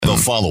The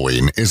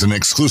following is an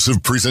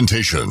exclusive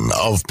presentation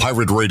of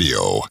Pirate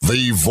Radio,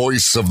 the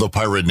voice of the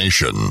pirate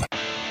nation.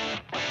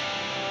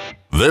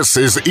 This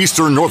is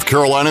Eastern North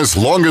Carolina's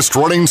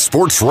longest-running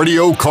sports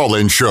radio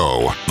call-in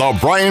show. The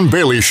Brian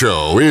Bailey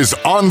Show is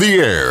on the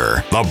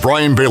air. The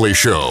Brian Bailey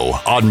Show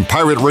on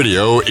Pirate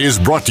Radio is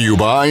brought to you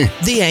by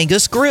The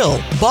Angus Grill,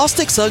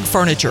 Bostic Sugg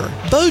Furniture,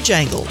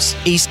 Bojangles,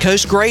 East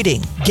Coast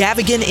Grading,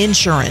 Gavin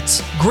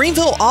Insurance,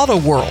 Greenville Auto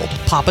World,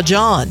 Papa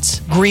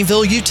John's,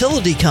 Greenville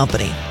Utility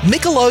Company,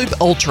 Michelob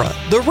Ultra,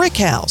 The Rick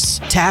House,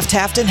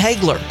 Taft and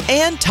Hagler,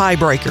 and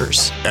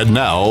Tiebreakers. And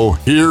now,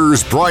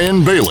 here's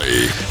Brian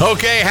Bailey.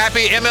 Okay,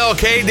 happy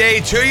MLK Day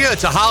to you.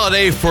 It's a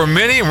holiday for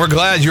many, and we're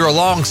glad you're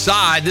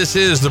alongside. This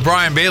is the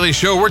Brian Bailey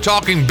Show. We're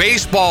talking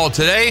baseball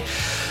today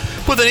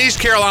with an East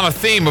Carolina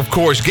theme, of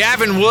course.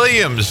 Gavin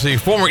Williams, the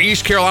former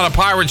East Carolina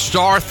Pirates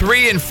star,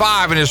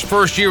 3-5 in his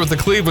first year with the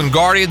Cleveland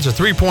Guardians, a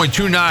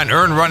 3.29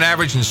 earned run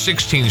average in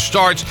 16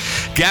 starts.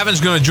 Gavin's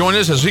going to join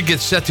us as we get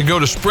set to go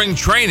to spring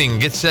training,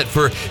 get set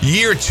for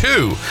year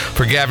 2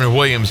 for Gavin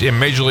Williams in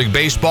Major League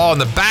Baseball. In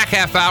the back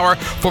half hour,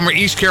 former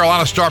East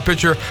Carolina star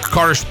pitcher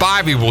Carter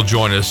Spivey will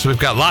join us. So we've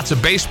got lots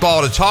of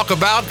baseball to talk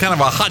about, kind of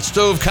a hot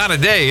stove kind of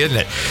day, isn't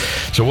it?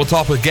 So we'll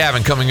talk with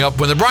Gavin coming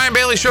up when the Brian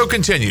Bailey Show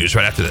continues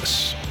right after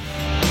this.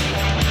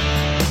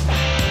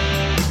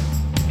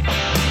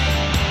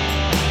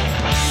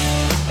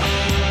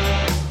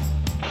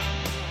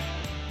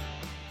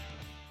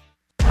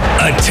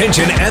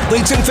 Attention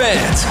athletes and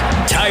fans.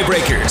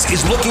 Tiebreakers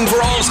is looking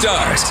for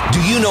all-stars.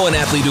 Do you know an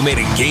athlete who made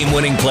a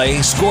game-winning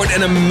play, scored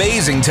an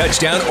amazing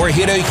touchdown, or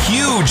hit a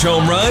huge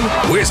home run?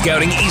 We're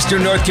scouting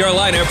Eastern North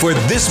Carolina for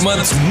this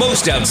month's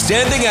most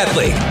outstanding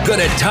athlete. Go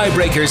to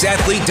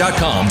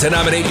tiebreakersathlete.com to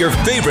nominate your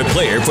favorite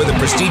player for the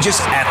prestigious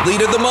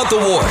Athlete of the Month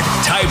award.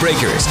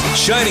 Tiebreakers,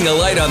 shining a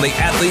light on the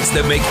athletes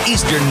that make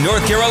Eastern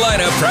North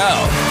Carolina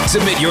proud.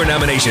 Submit your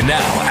nomination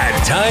now at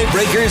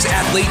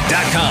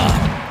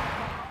tiebreakersathlete.com.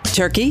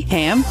 Turkey,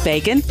 ham,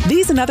 bacon,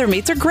 these and other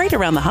meats are great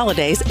around the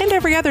holidays and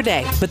every other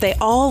day, but they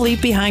all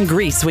leave behind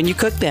grease when you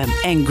cook them,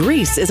 and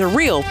grease is a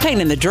real pain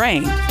in the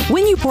drain.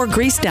 When you pour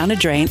grease down a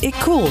drain, it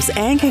cools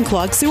and can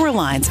clog sewer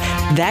lines.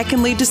 That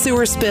can lead to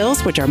sewer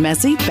spills, which are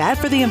messy, bad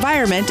for the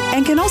environment,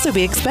 and can also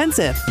be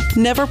expensive.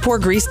 Never pour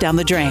grease down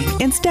the drain.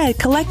 Instead,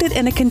 collect it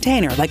in a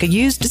container like a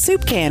used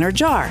soup can or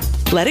jar.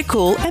 Let it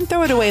cool and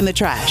throw it away in the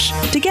trash.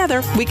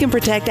 Together, we can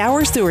protect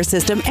our sewer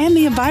system and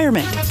the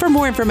environment. For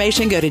more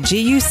information, go to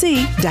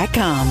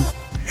guc.com.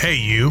 Hey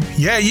you.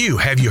 Yeah, you.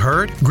 Have you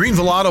heard?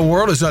 Greenville Auto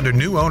World is under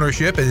new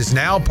ownership and is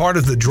now part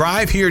of the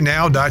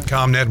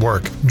DriveHereNow.com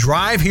network.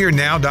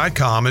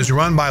 DriveHereNow.com is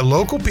run by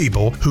local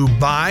people who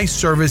buy,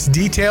 service,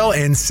 detail,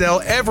 and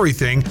sell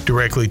everything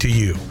directly to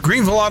you.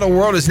 Greenville Auto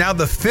World is now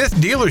the 5th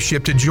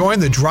dealership to join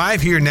the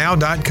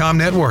DriveHereNow.com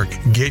network.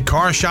 Get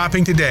car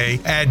shopping today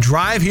at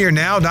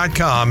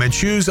DriveHereNow.com and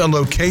choose a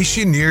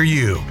location near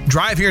you.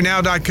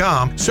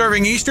 DriveHereNow.com,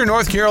 serving Eastern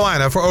North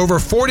Carolina for over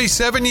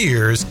 47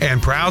 years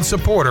and proud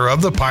supporter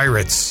of the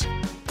Pirates.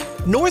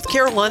 North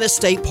Carolina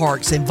State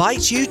Parks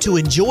invites you to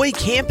enjoy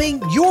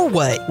camping your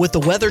way. With the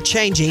weather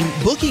changing,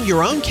 booking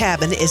your own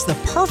cabin is the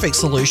perfect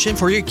solution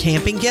for your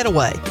camping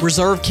getaway.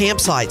 Reserve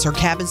campsites or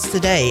cabins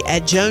today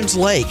at Jones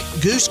Lake,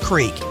 Goose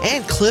Creek,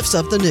 and Cliffs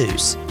of the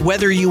Neuse.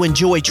 Whether you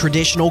enjoy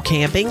traditional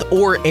camping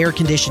or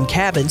air-conditioned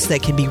cabins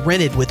that can be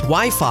rented with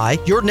Wi-Fi,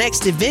 your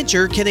next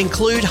adventure can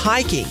include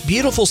hiking,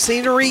 beautiful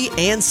scenery,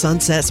 and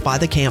sunsets by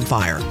the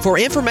campfire. For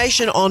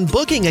information on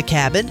booking a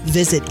cabin,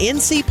 visit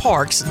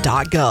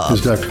ncparks.gov. This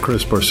is Dr.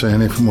 Chris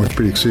Barsani from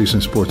Orthopedic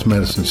Season Sports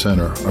Medicine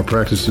Center. Our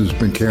practice has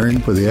been caring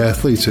for the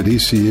athletes at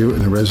ECU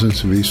and the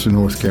residents of Eastern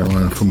North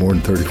Carolina for more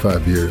than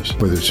 35 years.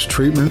 Whether it's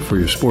treatment for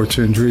your sports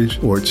injuries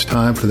or it's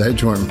time for that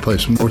joint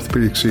replacement,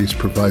 Orthopedic Seats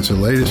provides the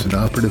latest in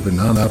operative and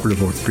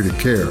non-operative orthopedic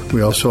care.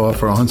 We also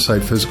offer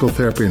on-site physical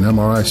therapy and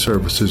MRI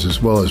services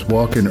as well as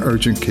walk-in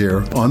urgent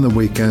care on the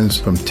weekends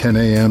from 10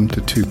 a.m.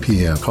 to 2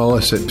 p.m. Call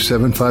us at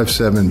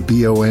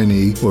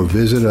 757-BONE or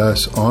visit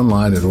us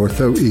online at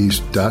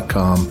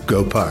orthoeast.com.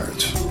 Go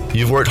Pirates.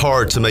 You've worked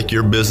hard to make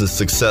your business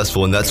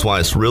successful, and that's why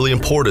it's really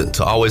important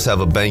to always have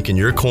a bank in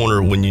your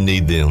corner when you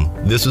need them.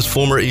 This is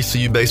former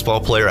ECU baseball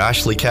player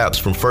Ashley Capps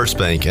from First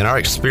Bank, and our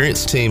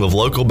experienced team of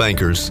local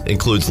bankers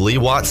includes Lee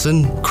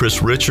Watson,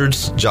 Chris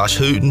Richards, Josh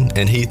Hooten,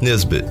 and Heath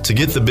Nisbet. To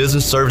get the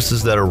business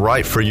services that are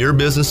right for your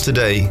business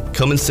today,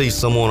 come and see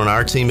someone on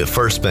our team at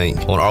First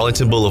Bank on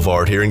Arlington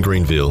Boulevard here in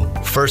Greenville.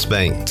 First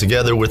Bank,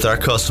 together with our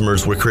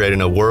customers, we're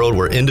creating a world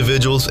where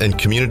individuals and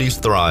communities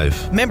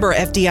thrive. Member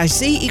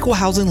FDIC, Equal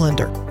Housing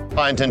Lender.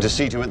 I intend to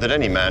see to it that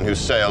any man who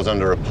sails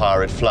under a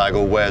pirate flag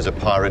or wears a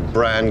pirate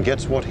brand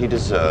gets what he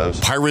deserves.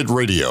 Pirate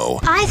Radio.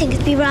 I think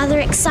it'd be rather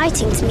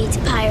exciting to meet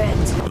a pirate.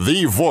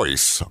 The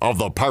voice of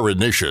the pirate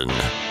nation.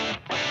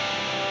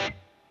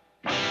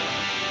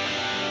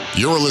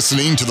 You're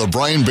listening to The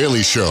Brian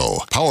Bailey Show,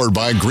 powered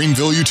by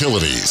Greenville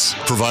Utilities,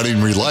 providing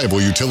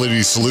reliable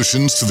utility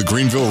solutions to the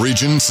Greenville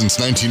region since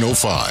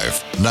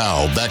 1905.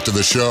 Now, back to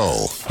the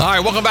show. All right,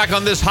 welcome back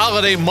on this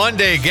holiday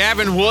Monday.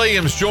 Gavin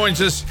Williams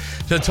joins us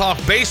to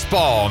talk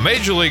baseball,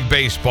 Major League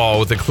Baseball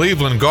with the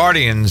Cleveland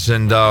Guardians.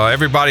 And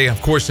everybody,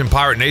 of course, in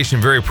Pirate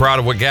Nation, very proud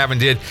of what Gavin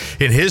did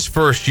in his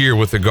first year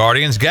with the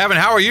Guardians. Gavin,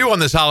 how are you on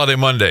this holiday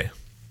Monday?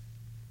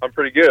 I'm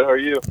pretty good. How are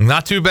you?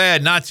 Not too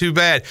bad, not too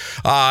bad.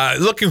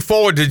 Looking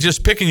forward to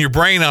just picking your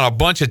brain on a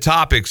bunch of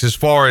topics as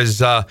far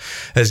as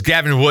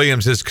Gavin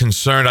Williams is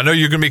concerned. I know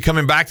you're going to be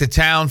coming back to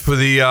town for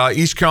the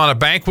East Carolina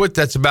banquet.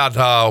 That's about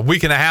a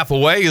week and a half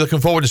away. You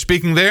looking forward to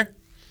speaking there?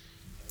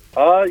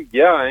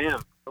 Yeah, I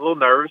am. A little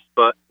nervous,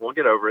 but we'll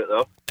get over it,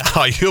 though.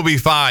 Oh, you'll be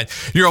fine.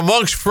 You're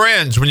amongst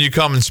friends when you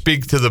come and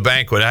speak to the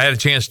banquet. I had a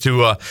chance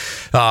to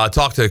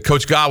talk to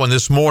Coach Gavin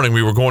this morning.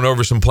 We were going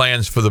over some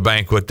plans for the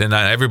banquet, and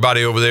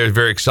everybody over there is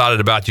very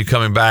excited about you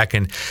coming back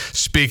and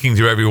speaking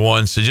to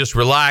everyone. So just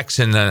relax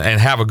and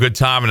have a good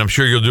time, and I'm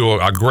sure you'll do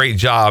a great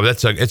job.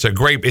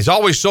 It's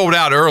always sold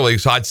out early,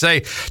 so I'd say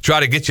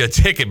try to get you a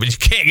ticket, but you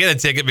can't get a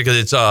ticket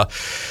because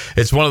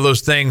it's one of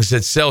those things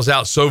that sells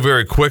out so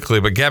very quickly.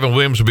 But Gavin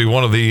Williams will be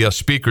one of the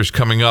speakers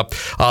coming up.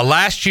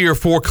 Last year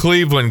for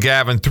Cleveland,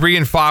 Gavin,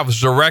 3-5 was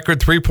the record,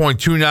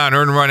 3.29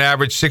 earned run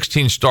average,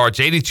 16 starts,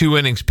 82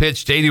 innings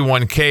pitched,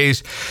 81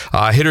 Ks.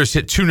 Hitters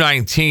hit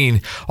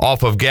 219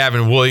 off of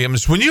Gavin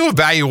Williams. When you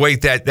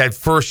evaluate that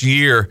first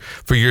year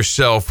for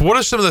yourself, what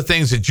are some of the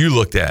things that you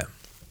looked at?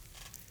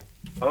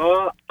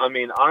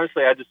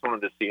 Honestly, I just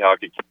wanted to see how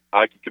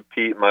I could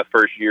compete my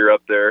first year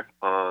up there.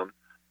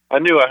 I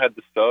knew I had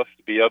the stuff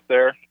to be up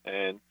there,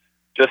 and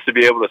just to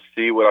be able to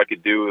see what I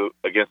could do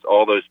against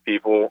all those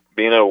people,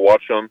 being able to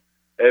watch them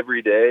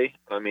every day.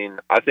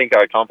 I think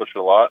I accomplished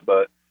a lot,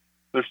 but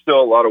there's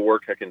still a lot of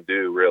work I can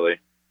do, really.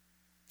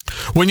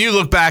 When you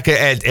look back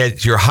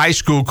at your high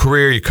school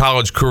career, your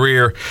college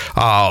career,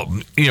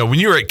 when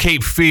you were at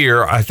Cape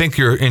Fear, I think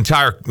your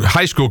entire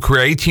high school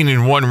career,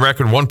 18-1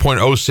 record,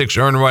 1.06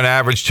 earned run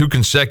average, 2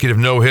 consecutive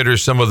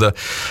no-hitters, some of the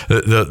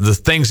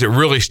things that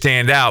really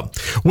stand out.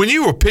 When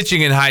you were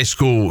pitching in high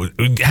school,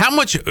 how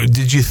much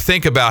did you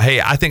think about, hey,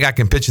 I think I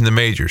can pitch in the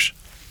majors?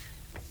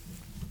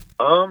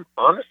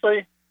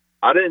 Honestly,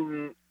 I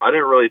didn't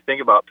really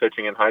think about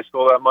pitching in high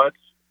school that much,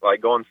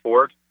 like going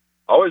forward.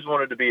 I always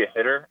wanted to be a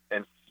hitter,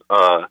 and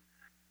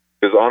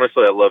because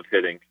honestly, I loved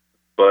hitting,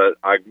 but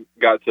I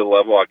got to the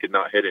level I could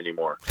not hit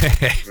anymore.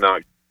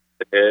 Not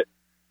hit,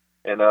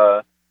 and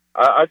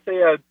I'd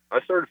say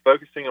I started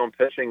focusing on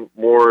pitching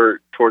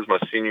more towards my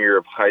senior year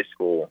of high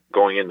school,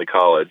 going into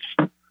college.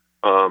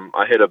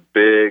 I hit a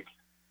big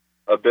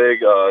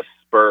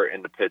spurt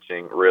into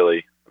pitching,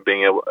 really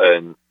being able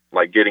and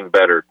like getting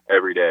better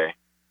every day.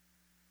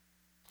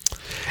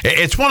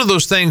 It's one of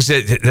those things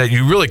that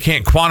you really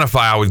can't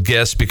quantify, I would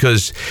guess,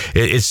 because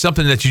it's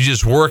something that you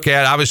just work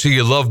at. Obviously,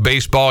 you love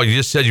baseball. You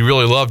just said you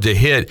really love to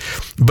hit.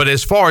 But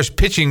as far as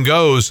pitching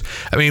goes,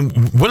 when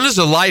does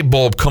the light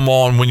bulb come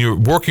on when you're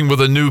working with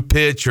a new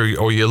pitch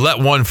or you let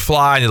one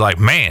fly and you're like,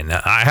 man,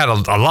 I had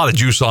a lot of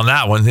juice on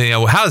that one.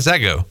 How does that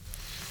go?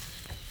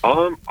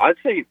 I'd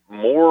say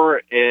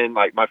more in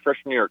like my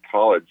freshman year of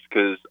college,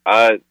 because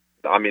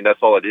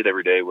that's all I did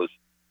every day was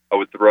I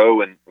would throw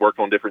and work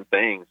on different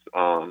things.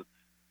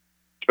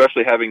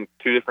 Especially having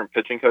 2 different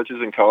pitching coaches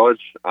in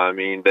college.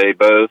 They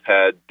both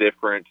had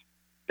different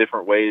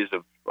ways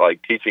of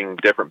like teaching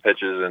different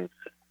pitches and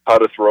how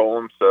to throw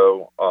them.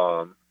 So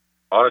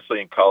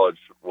honestly, in college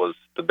was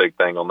the big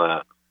thing on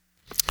that.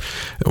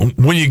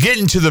 When you get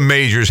into the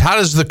majors, how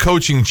does the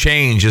coaching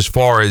change as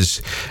far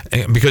as,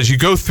 because you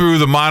go through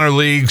the minor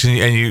leagues and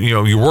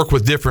you work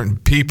with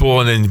different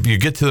people, and then you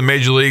get to the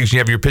major leagues and you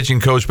have your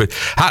pitching coach, but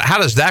how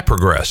does that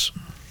progress?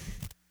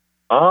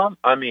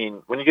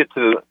 When you get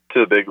to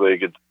the big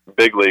league, it's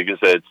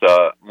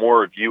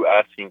more of you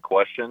asking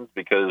questions,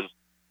 because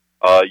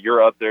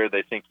you're up there.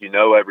 They think you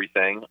know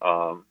everything.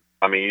 You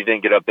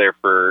didn't get up there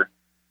for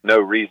no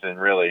reason,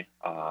 really.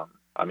 At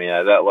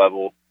that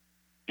level,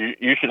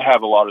 you should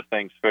have a lot of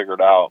things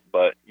figured out,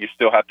 but you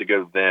still have to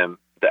go to them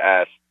to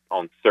ask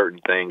on certain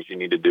things you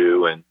need to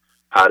do and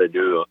how to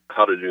do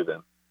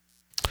them.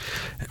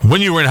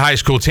 When you were in high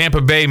school, Tampa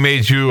Bay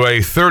made you a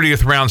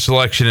 30th round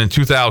selection in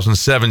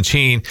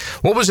 2017.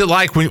 What was it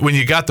like when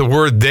you got the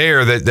word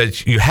there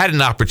that you had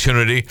an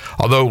opportunity,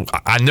 although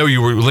I know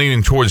you were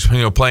leaning towards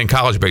playing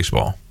college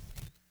baseball?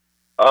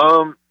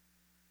 I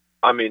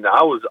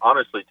was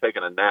honestly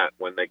taking a nap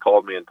when they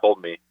called me and told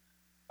me.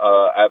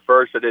 At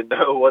first, I didn't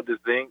know what to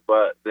think,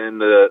 but then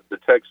the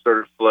text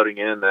started flooding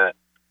in that,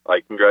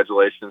 like,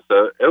 congratulations.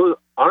 So it was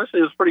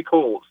pretty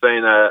cool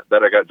saying that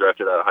I got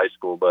drafted out of high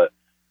school, but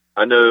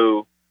I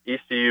know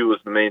ECU was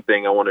the main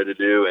thing I wanted to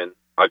do, and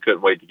I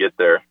couldn't wait to get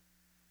there.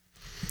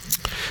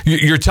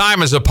 Your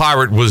time as a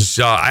Pirate was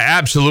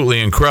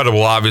absolutely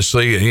incredible,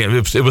 obviously.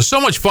 It was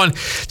so much fun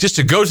just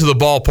to go to the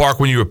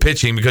ballpark when you were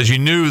pitching, because you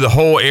knew the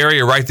whole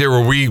area right there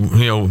where we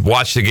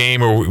watch the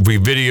game or we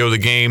video the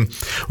game.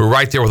 We're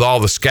right there with all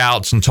the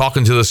scouts and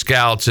talking to the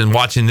scouts and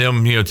watching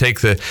them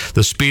take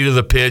the speed of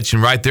the pitch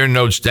and write their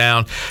notes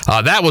down.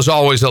 That was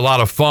always a lot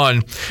of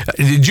fun.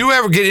 Did you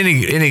ever get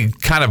any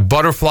kind of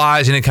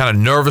butterflies, any kind of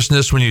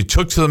nervousness when you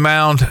took to the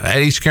mound at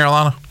East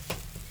Carolina?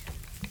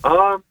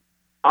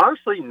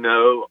 Honestly,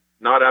 no,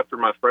 not after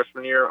my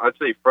freshman year. I'd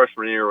say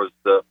freshman year was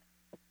the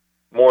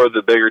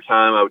bigger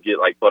time. I would get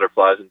like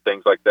butterflies and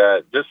things like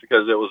that, just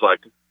because it was like,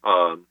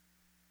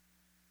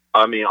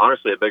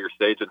 honestly, a bigger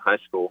stage in high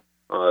school.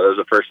 That was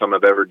the first time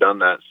I've ever done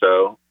that.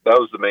 So that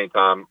was the main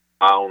time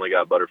I only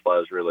got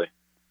butterflies, really.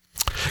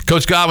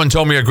 Coach Gavin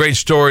told me a great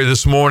story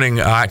this morning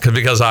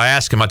because I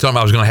asked him, I told him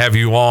I was going to have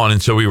you on,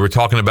 and so we were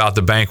talking about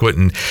the banquet,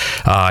 and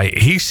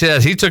he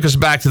says he took us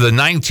back to the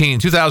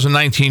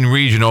 2019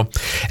 regional,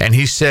 and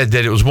he said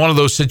that it was one of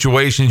those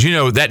situations,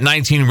 that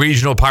 19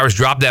 regional, Pirates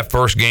dropped that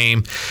first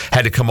game,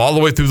 had to come all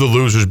the way through the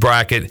losers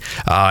bracket.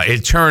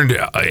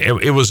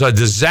 It was a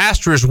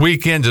disastrous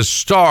weekend to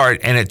start,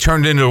 and it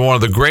turned into one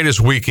of the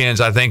greatest weekends,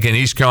 I think, in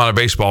East Carolina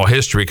baseball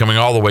history, coming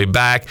all the way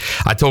back.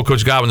 I told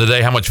Coach Gavin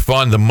today how much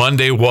fun the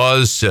Monday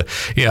was,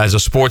 as a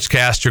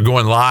sportscaster,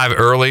 going live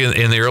early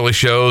in the early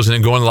shows and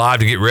then going live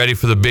to get ready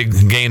for the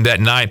big game that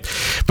night.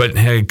 But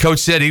Coach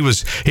said he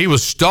was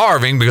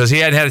starving because he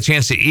hadn't had a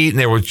chance to eat, and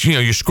there were,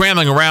 you're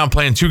scrambling around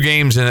playing 2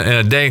 games in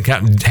a day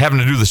and having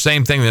to do the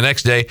same thing the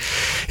next day.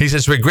 He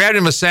said, so he grabbed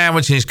him a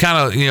sandwich, and he's kind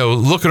of,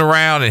 looking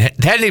around and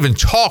hadn't even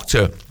talked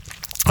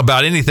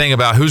about anything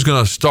about who's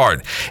going to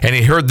start, and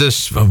he heard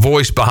this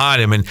voice behind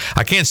him, and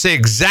I can't say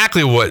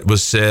exactly what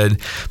was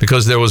said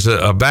because there was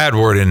a bad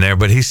word in there,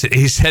 but he said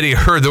he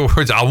heard the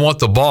words, "I want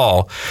the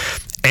ball,"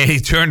 and he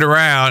turned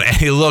around and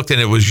he looked, and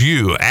it was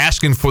you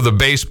asking for the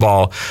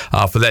baseball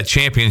for that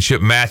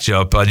championship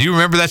matchup. Do you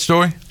remember that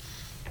story?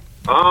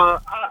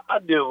 I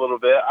do a little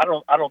bit. I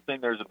don't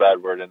think there's a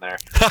bad word in there.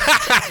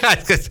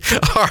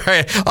 All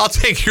right, I'll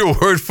take your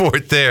word for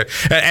it there.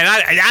 And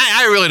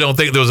I really don't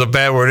think there was a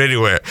bad word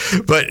anywhere.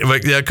 But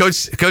Coach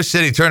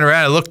said he turned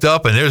around and looked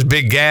up, and there's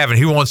Big Gavin.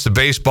 He wants the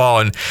baseball,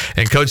 and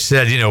Coach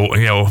said,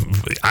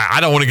 I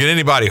don't want to get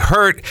anybody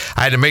hurt.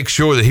 I had to make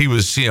sure that he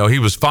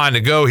was fine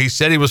to go. He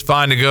said he was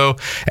fine to go,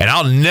 and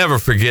I'll never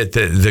forget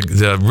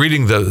the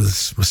reading the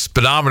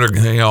speedometer,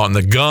 on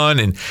the gun,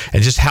 and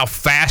just how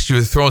fast you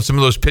were throwing some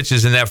of those pitches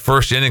in that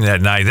first inning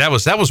that night. That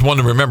was one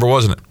to remember,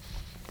 wasn't it?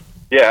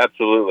 Yeah,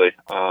 absolutely.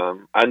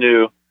 I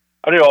knew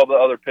all the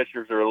other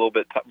pitchers are a little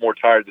bit more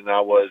tired than I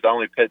was. I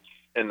only pitched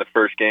in the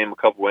first game a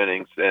couple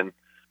innings, and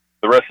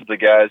the rest of the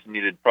guys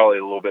needed probably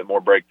a little bit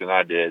more break than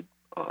I did.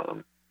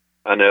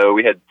 I know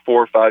we had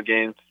 4 or 5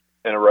 games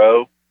in a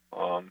row.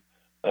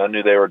 I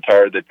knew they were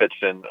tired. They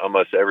pitched in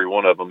almost every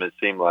one of them, it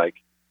seemed like.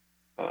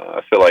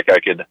 I feel like I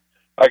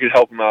could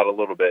help them out a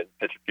little bit,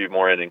 pitch a few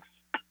more innings.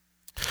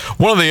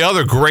 One of the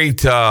other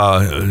great,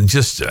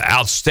 just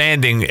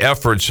outstanding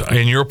efforts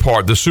in your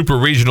part, the Super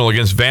Regional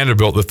against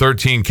Vanderbilt, the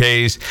 13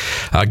 Ks,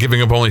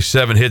 giving up only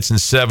 7 hits and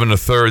 7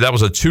 1/3. That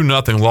was a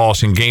 2-0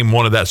 loss in Game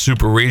 1 of that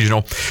Super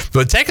Regional.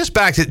 But take us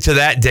back to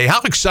that day. How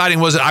exciting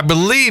was it? I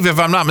believe, if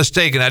I'm not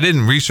mistaken, I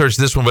didn't research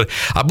this one, but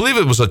I believe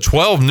it was a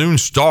 12 noon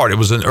start. It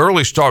was an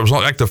early start. It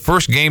was like the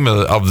first game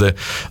of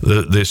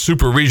the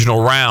Super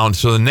Regional round.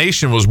 So the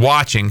nation was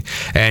watching,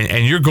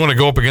 and you're going to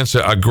go up against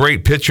a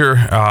great pitcher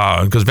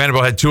because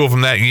Vanderbilt had 2 of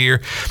them that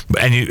year,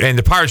 and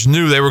the Pirates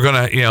knew they were going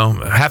to,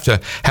 have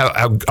to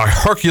have a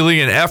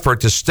Herculean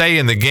effort to stay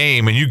in the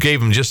game, and you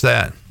gave them just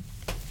that.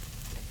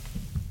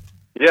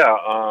 Yeah,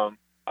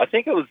 I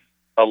think it was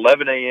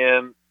 11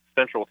 a.m.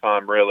 Central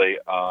Time, really.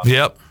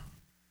 Yep.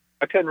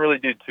 I couldn't really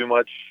do too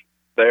much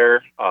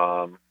there.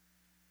 You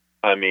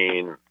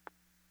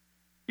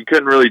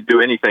couldn't really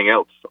do anything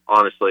else,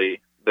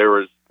 honestly.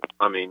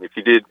 If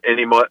you did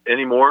any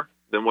more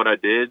than what I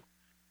did,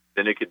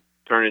 then it could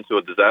turn into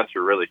a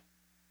disaster, really.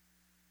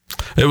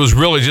 It was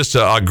really just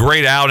a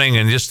great outing,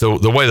 and just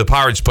the way the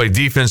Pirates played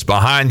defense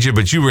behind you,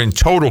 but you were in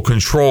total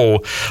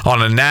control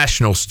on a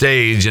national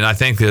stage, and I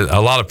think that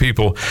a lot of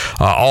people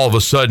all of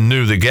a sudden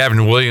knew that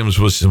Gavin Williams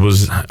was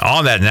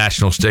on that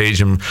national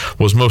stage and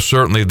was most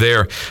certainly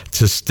there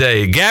to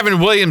stay. Gavin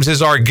Williams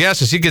is our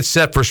guest as he gets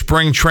set for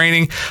spring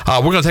training.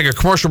 We're going to take a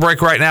commercial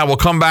break right now. We'll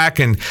come back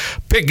and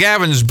pick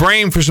Gavin's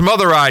brain for some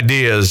other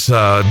ideas,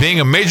 being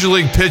a major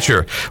league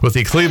pitcher with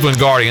the Cleveland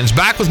Guardians.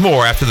 Back with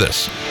more after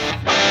this.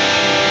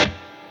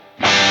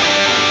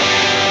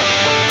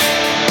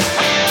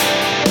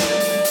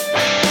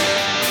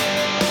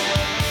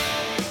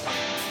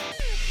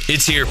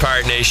 It's here,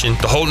 Pirate Nation.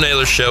 The Holt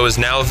Naylor Show is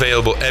now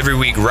available every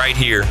week right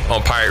here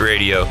on Pirate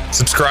Radio.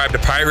 Subscribe to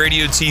Pirate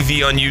Radio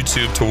TV on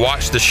YouTube to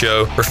watch the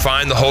show, or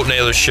find the Holt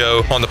Naylor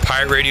Show on the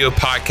Pirate Radio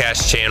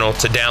podcast channel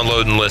to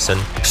download and listen.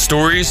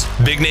 Stories,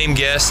 big name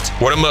guests,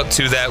 what I'm up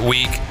to that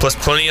week, plus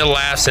plenty of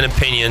laughs and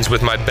opinions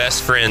with my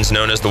best friends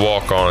known as the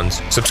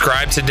Walk-Ons.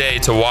 Subscribe today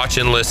to watch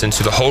and listen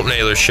to the Holt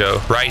Naylor Show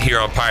right here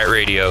on Pirate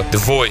Radio, the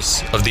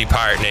voice of the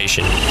Pirate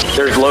Nation.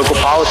 There's local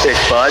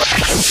politics, bud.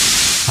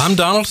 I'm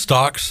Donald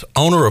Stocks,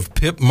 owner of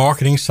Pip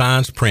Marketing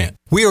Signs Print.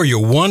 We are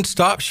your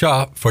one-stop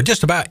shop for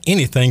just about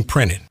anything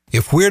printed.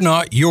 If we're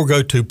not your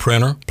go-to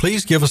printer,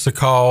 please give us a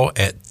call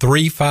at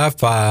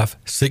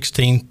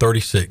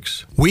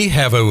 355-1636. We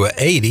have over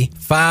 80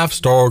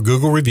 five-star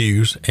Google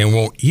reviews and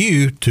want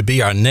you to be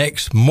our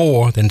next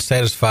more than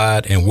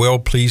satisfied and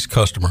well-pleased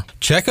customer.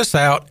 Check us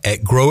out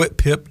at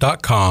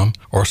growitpip.com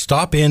or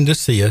stop in to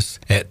see us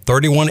at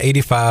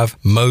 3185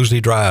 Mosley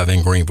Drive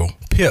in Greenville.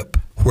 Pip,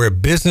 where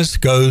business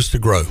goes to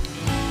grow.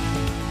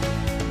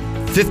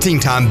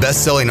 15-time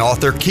best-selling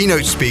author,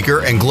 keynote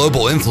speaker, and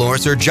global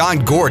influencer John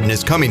Gordon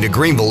is coming to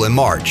Greenville in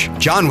March.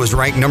 John was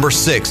ranked number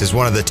 6 as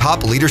one of the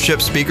top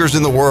leadership speakers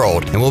in the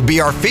world and will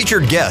be our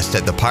featured guest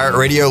at the Pirate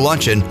Radio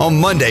Luncheon on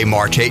Monday,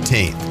 March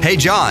 18th. Hey,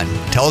 John,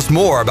 tell us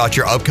more about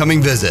your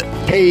upcoming visit.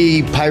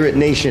 Hey, Pirate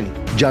Nation.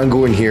 John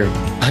Gordon here.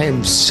 I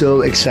am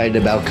so excited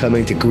about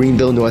coming to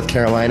Greenville, North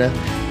Carolina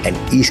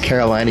and East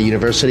Carolina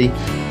University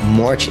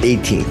March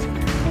 18th,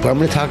 where I'm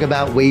going to talk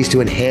about ways to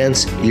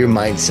enhance your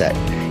mindset,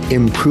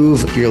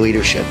 improve your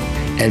leadership,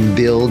 and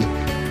build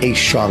a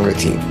stronger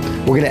team.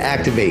 We're going to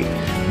activate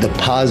the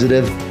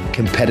positive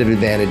competitive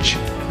advantage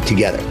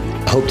together.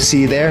 I hope to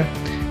see you there.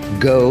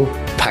 Go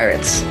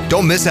Pirates.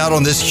 Don't miss out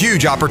on this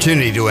huge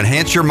opportunity to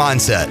enhance your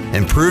mindset,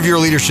 improve your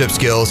leadership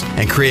skills,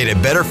 and create a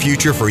better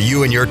future for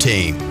you and your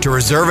team. To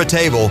reserve a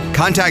table,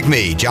 contact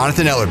me,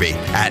 Jonathan Ellerby,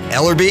 at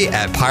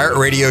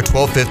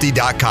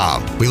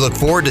ellerby@pirateradio1250.com. We look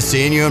forward to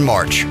seeing you in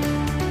March.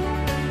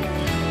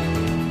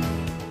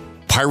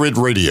 Pirate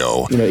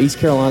Radio. You know, East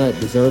Carolina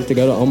deserves to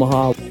go to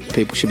Omaha.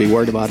 People should be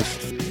worried about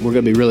us. We're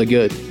going to be really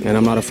good, and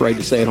I'm not afraid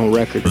to say it on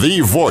record.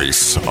 The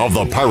voice of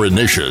the Pirate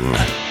Nation.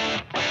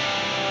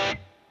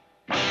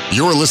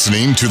 You're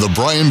listening to The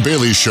Brian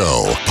Bailey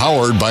Show,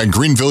 powered by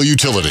Greenville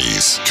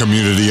Utilities.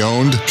 Community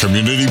owned,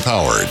 community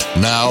powered.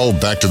 Now,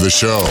 back to the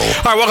show.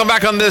 All right, welcome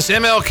back on this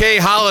MLK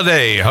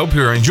holiday. I hope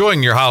you're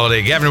enjoying your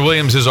holiday. Gavin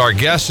Williams is our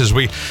guest as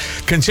we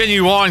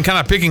continue on kind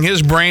of picking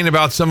his brain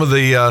about some of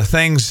the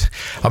things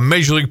a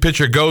Major League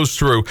pitcher goes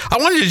through. I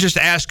wanted to just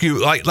ask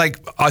you, like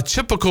a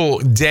typical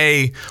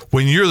day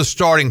when you're the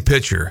starting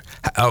pitcher,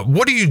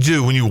 what do you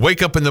do when you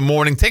wake up in the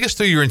morning? Take us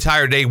through your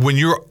entire day when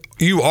you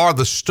are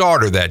the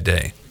starter that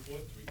day.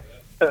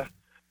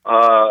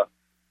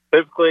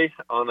 Typically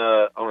on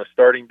a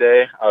starting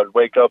day, I would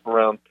wake up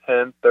around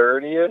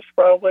 10:30ish,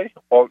 probably.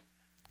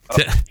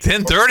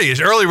 10:30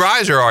 is early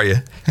riser, are you?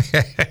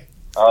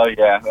 Oh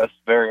yeah, that's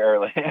very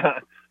early.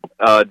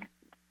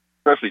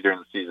 Especially during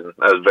the season,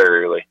 that was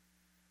very early.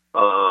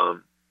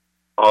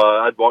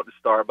 I'd walk to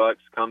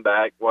Starbucks, come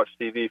back, watch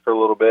TV for a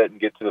little bit, and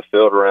get to the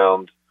field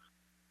around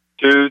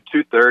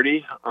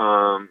 2:30.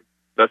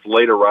 That's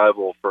late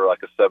arrival for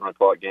like a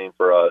 7:00 game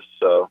for us.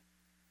 So.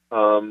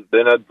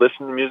 Then I'd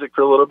listen to music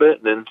for a little bit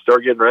and then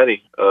start getting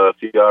ready a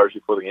few hours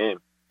before the game.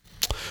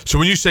 So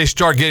when you say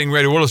start getting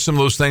ready, what are some of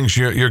those things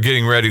you're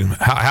getting ready?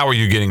 How are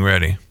you getting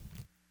ready?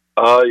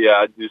 Yeah,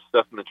 I do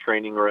stuff in the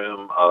training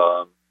room,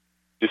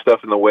 do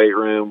stuff in the weight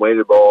room,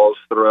 weighted balls,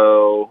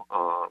 throw,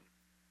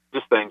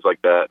 just things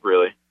like that,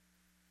 really.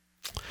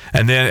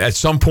 And then at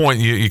some point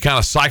you kind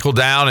of cycle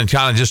down and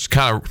kind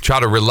of try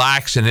to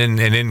relax and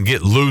then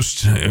get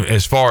loose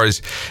as far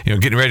as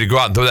getting ready to go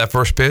out and throw that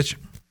first pitch.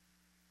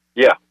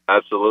 Yeah,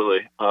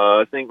 absolutely.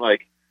 I think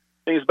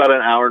it's about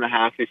an hour and a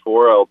half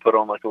before I'll put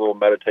on like a little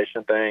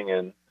meditation thing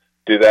and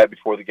do that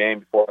before the game,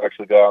 before I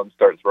actually go out and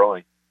start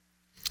throwing.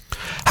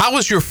 How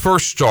was your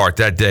first start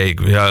that day?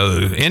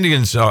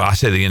 Indians, I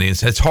say the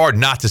Indians. It's hard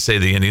not to say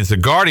the Indians. The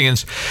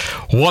Guardians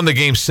won the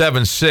game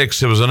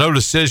 7-6. It was a no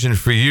decision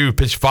for you.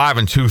 Pitched 5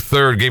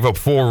 2/3, gave up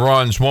 4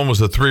 runs. One was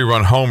a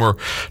 3-run homer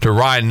to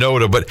Ryan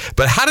Noda. But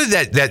how did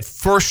that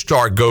first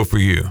start go for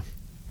you?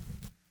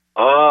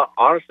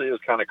 Honestly, it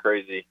was kind of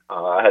crazy.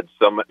 I had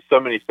so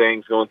many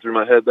things going through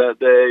my head that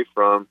day,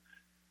 from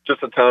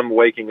just the time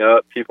waking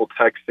up, people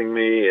texting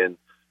me, and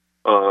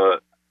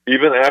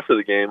even after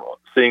the game,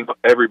 seeing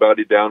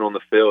everybody down on the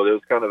field. It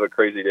was kind of a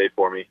crazy day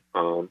for me.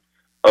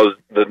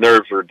 The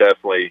nerves were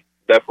definitely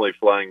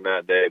flying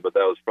that day, but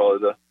that was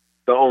probably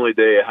the only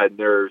day I had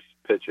nerves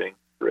pitching,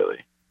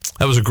 really.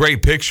 That was a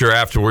great picture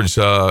afterwards.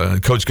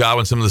 Coach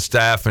Gavin, some of the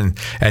staff, and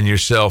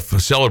yourself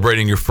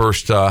celebrating your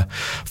first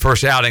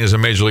outing as a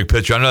Major League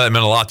pitcher. I know that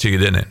meant a lot to you,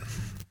 didn't it?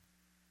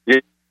 Yeah,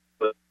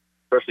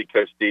 especially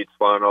Coach Dietz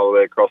flying all the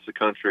way across the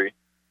country.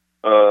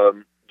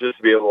 Just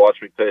to be able to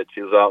watch me pitch.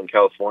 He was out in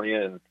California,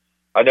 and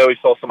I know he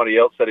saw somebody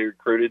else that he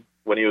recruited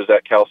when he was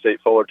at Cal State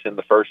Fullerton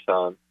the first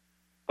time.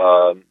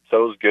 So it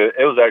was good.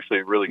 It was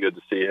actually really good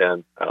to see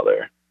him out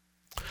there.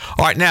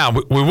 All right, now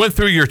we went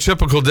through your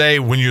typical day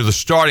when you're the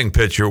starting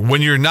pitcher.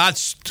 When you're not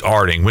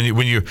starting, when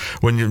you're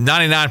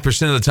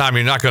 99% of the time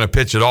you're not going to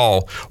pitch at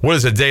all. What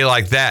does a day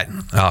like that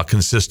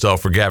consist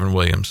of for Gavin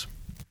Williams?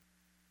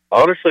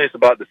 Honestly, it's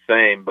about the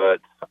same,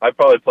 but I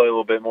probably play a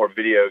little bit more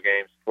video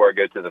games before I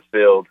go to the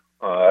field.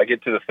 I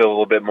get to the field a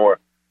little bit more,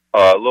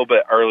 a little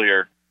bit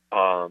earlier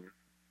on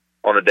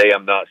a day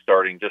I'm not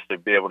starting, just to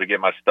be able to get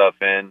my stuff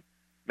in.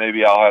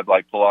 Maybe I'll have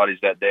like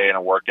Pilates that day and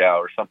a workout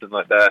or something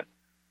like that.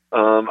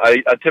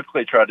 I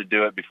typically try to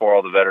do it before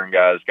all the veteran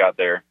guys got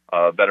there,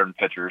 veteran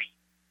pitchers,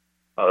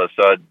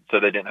 so they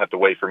didn't have to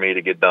wait for me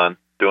to get done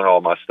doing all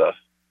my stuff.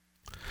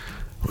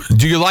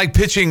 Do you like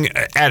pitching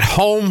at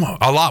home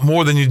a lot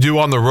more than you do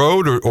on the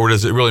road, or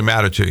does it really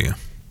matter to you?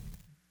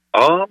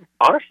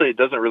 Honestly, it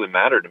doesn't really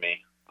matter to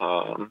me.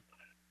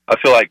 I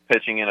feel like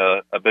pitching in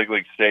a big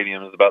league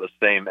stadium is about the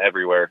same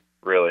everywhere,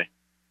 really.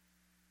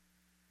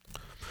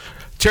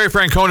 Terry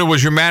Francona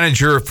was your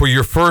manager for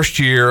your first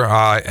year.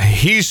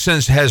 He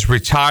since has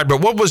retired,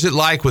 but what was it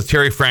like with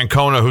Terry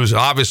Francona, who's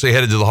obviously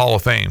headed to the Hall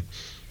of Fame?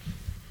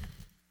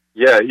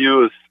 Yeah, he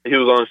was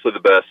honestly the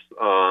best.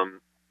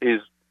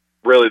 He's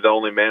really the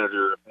only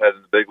manager had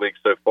in the big league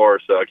so far,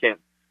 so I can't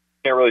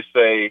really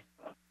say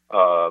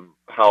how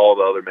all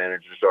the other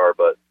managers are,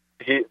 but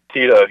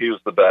Tito, he was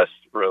the best,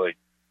 really.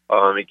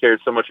 He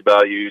cared so much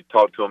about you. You'd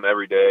talk to him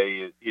every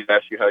day. He'd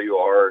ask you how you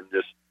are and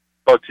just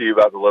talk to you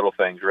about the little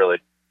things, really.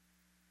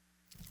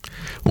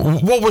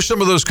 What were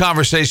some of those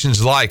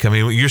conversations like? I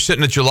mean, you're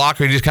sitting at your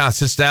locker, he just kind of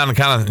sits down and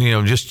kind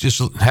of, just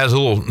has a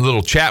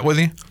little chat with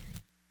you?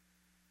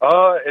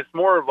 It's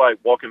more of like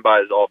walking by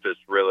his office,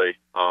 really.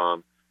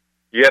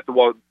 You have to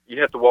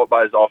walk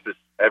by his office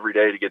every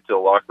day to get to the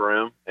locker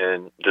room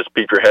and just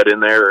peek your head in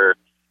there or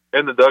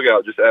in the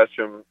dugout, just ask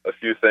him a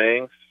few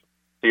things,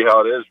 see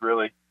how it is,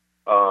 really.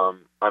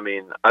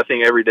 I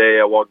think every day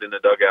I walked in the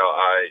dugout,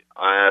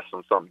 I asked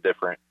him something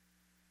different.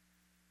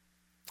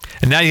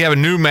 And now you have a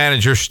new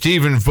manager.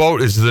 Stephen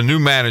Vogt is the new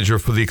manager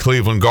for the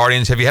Cleveland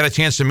Guardians. Have you had a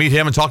chance to meet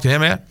him and talk to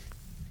him yet?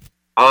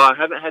 I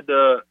haven't had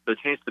the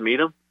chance to meet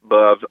him,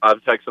 but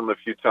I've texted him a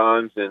few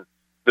times. And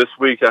this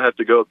week I have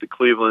to go up to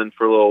Cleveland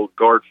for a little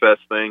Guard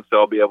Fest thing, so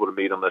I'll be able to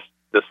meet him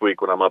this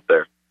week when I'm up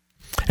there.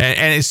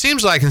 And it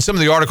seems like in some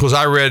of the articles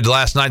I read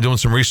last night doing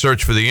some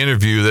research for the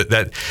interview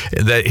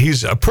that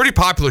he's a pretty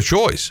popular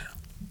choice.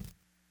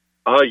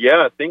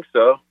 Yeah, I think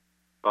so.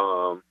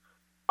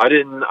 I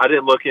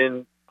didn't look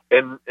into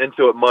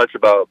it much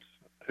about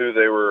who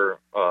they were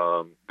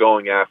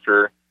going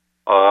after.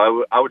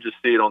 I would just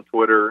see it on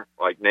Twitter,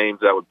 like names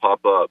that would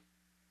pop up.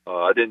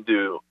 I didn't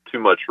do too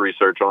much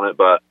research on it,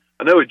 but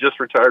I know he just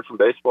retired from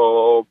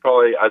baseball.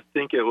 Probably, I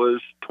think it was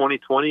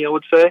 2020. I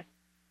would say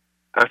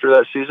after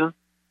that season.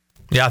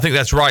 Yeah, I think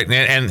that's right,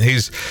 and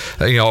he's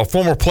a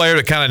former player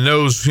that kind of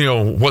knows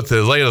what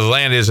the lay of the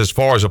land is as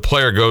far as a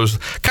player goes.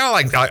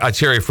 Kind of like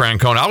Terry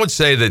Francona. I would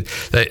say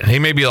that he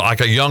may be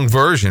like a young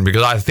version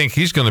because I think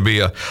he's going to be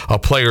a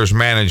player's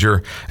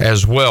manager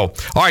as well.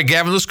 All right,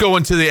 Gavin, let's go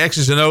into the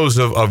X's and O's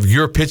of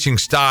your pitching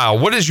style.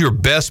 What is your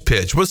best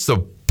pitch? What's the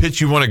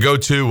pitch you want to go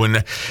to when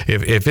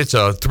if it's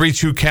a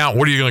 3-2 count?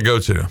 What are you going to go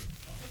to?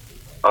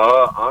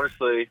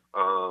 Honestly,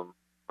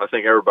 I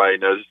think everybody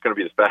knows it's going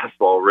to be the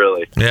fastball,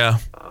 really. Yeah.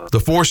 The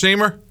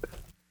four-seamer?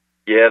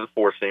 Yeah, the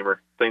four-seamer.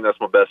 I think that's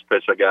my best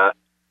pitch I got.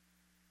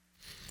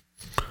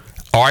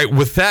 All right,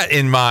 with that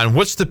in mind,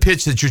 what's the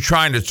pitch that you're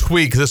trying to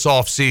tweak this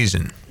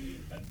offseason?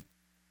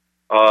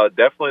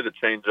 Definitely to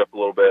change up a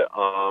little bit.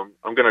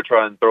 I'm going to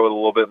try and throw it a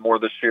little bit more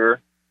this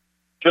year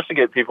just to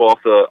get people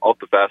off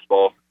the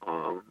fastball.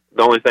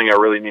 The only thing I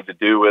really need to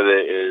do with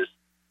it is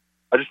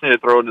I just need to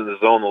throw it in the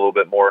zone a little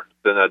bit more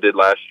than I did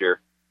last year.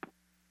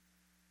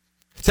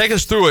 Take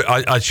us through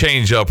a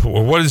change-up.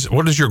 What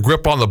is your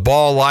grip on the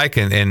ball like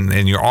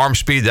and your arm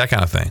speed, that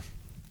kind of thing?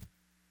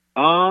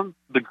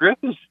 The grip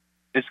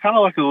it's kind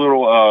of like a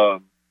little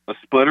a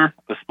splitter,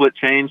 a split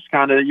change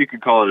kind of. You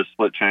could call it a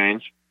split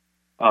change.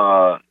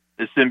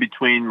 It's in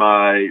between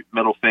my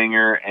middle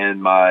finger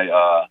and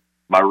my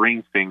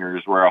ring finger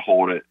is where I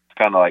hold it. It's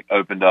kind of like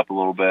opened up a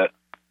little bit.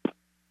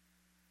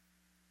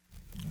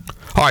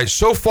 All right,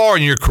 so far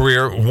in your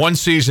career, one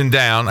season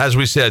down, as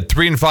we said,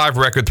 3-5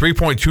 record,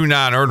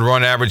 3.29 earned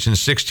run average in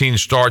 16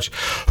 starts.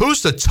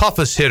 Who's the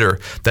toughest hitter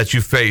that you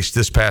faced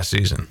this past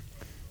season?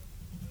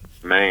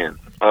 Man,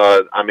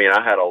 I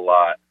had a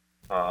lot.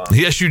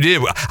 Yes, you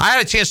did. I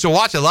had a chance to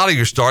watch a lot of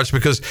your starts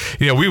because,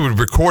 we would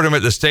record them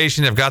at the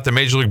station. I've got the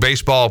Major League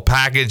Baseball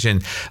package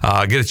and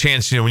get a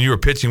chance, when you were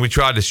pitching, we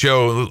tried to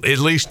show at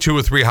least 2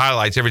 or 3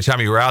 highlights every time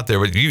you were out there.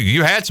 But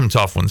you had some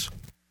tough ones.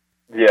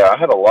 Yeah, I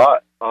had a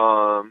lot.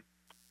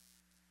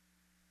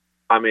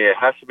 It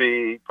has to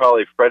be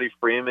probably Freddie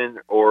Freeman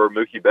or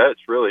Mookie Betts,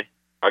 really.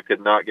 I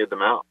could not get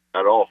them out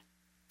at all.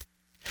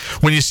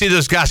 When you see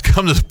those guys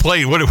come to the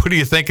plate, what are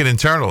you thinking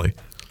internally?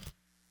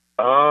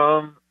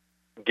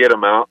 Get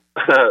them out.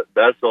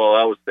 That's all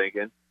I was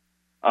thinking.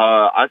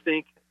 I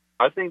think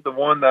the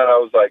one that I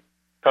was like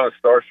kind of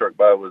starstruck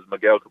by was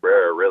Miguel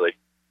Cabrera, really.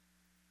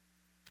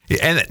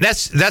 And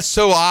that's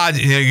so odd.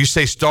 You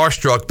say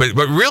starstruck, but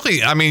really,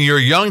 you're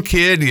a young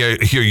kid.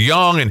 You're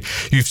young, and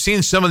you've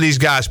seen some of these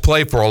guys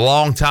play for a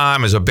long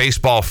time as a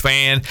baseball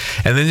fan.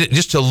 And then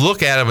just to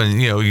look at them,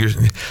 and you're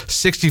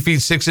 60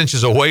 feet 6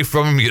 inches away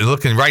from them. You're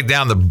looking right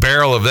down the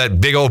barrel of that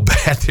big old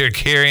bat they're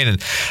carrying,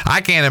 and I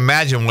can't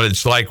imagine what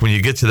it's like when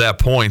you get to that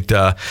point.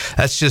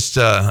 That's just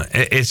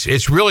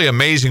it's really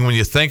amazing when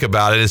you think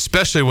about it,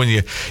 especially when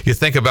you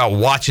think about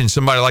watching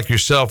somebody like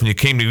yourself, and you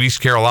came to East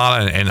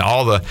Carolina and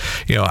all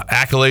the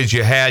accolades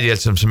you had. You had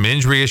some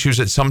injury issues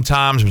at some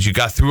times, but you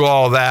got through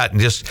all of that, and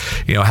just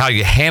how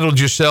you handled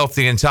yourself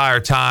the entire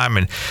time,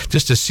 and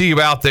just to see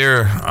you out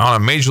there on a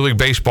Major League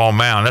Baseball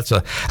mound, that's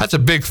a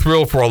big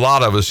thrill for a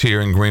lot of us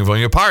here in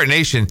Greenville. Pirate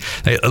Nation,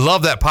 they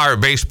love that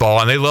Pirate baseball,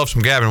 and they love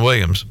some Gavin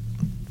Williams.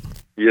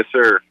 Yes,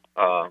 sir.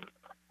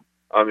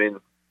 I mean,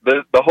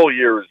 the whole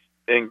year was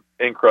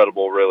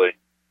incredible, really.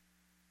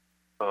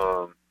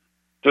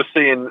 Just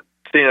seeing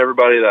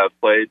everybody that I've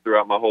played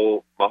throughout my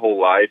whole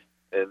life,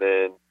 and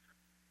then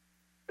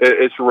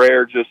it's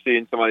rare just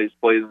seeing somebody who's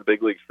played in the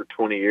big leagues for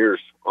 20 years.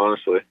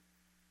 Honestly,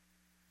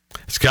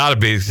 it's got to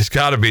be. It's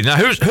got to be. Now,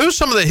 who's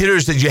some of the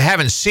hitters that you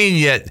haven't seen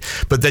yet,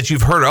 but that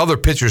you've heard other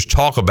pitchers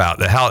talk about,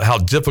 that how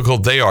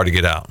difficult they are to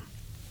get out?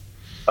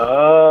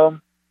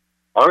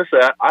 Honestly,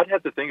 I'd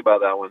have to think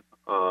about that one.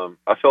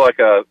 I feel like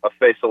I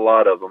face a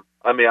lot of them.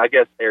 I mean, I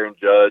guess Aaron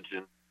Judge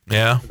and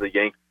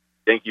the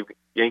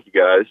Yankee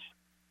guys.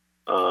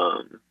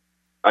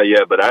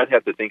 Yeah, but I'd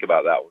have to think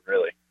about that one,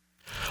 really.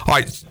 All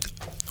right.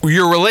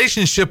 Your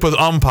relationship with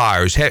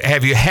umpires,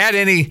 have you had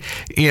any,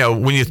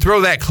 when you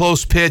throw that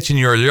close pitch and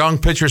you're a young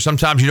pitcher,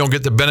 sometimes you don't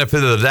get the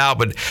benefit of the doubt,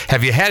 but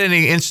have you had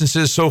any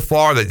instances so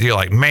far that you're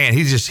like, man,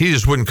 he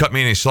just wouldn't cut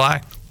me any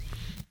slack?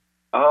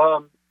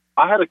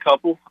 I had a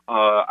couple.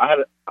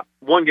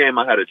 One game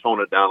I had to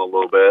tone it down a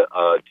little bit.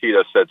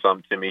 Tito said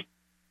something to me.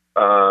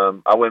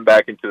 I went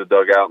back into the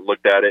dugout and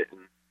looked at it, and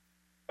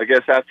I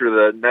guess after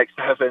the next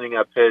half inning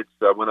I pitched,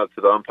 I went up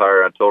to the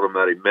umpire. I told him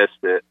that he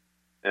missed it,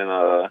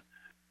 and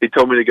he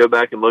told me to go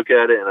back and look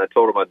at it, and I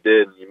told him I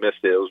did, and he missed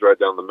it. It was right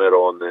down the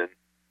middle, and then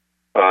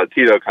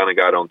Tito kind of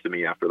got onto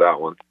me after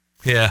that one.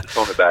 Yeah,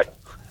 toned it back.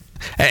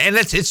 And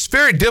it's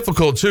very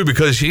difficult too,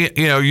 because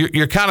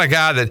you're kind of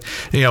guy that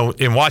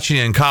in watching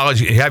you in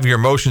college, you have your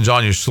emotions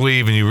on your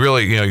sleeve, and you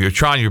really you're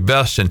trying your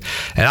best, and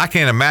I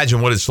can't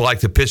imagine what it's like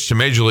to pitch to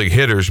major league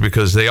hitters,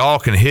 because they all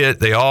can hit,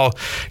 they all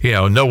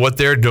know what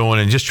they're doing,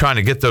 and just trying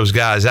to get those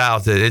guys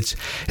out. That it's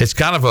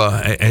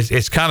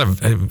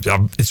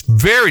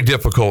very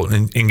difficult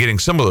in getting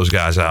some of those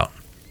guys out.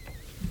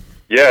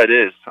 Yeah, it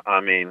is. I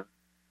mean,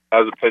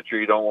 as a pitcher,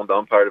 you don't want the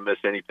umpire to miss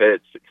any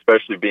pitch,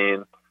 especially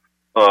being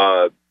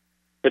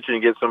pitching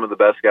against some of the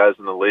best guys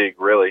in the league,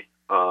 really.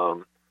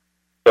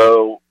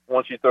 So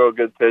once you throw a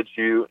good pitch,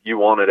 you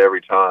want it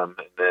every time.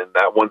 And then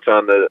that one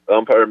time the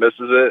umpire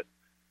misses it,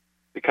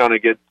 it kind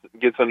of gets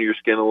under your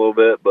skin a little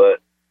bit.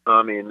 But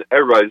I mean,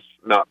 everybody's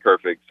not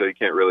perfect, so you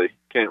can't really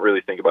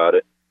think about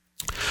it.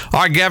 All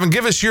right, Gavin,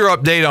 give us your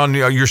update on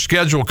your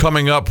schedule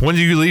coming up. When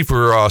do you leave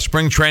for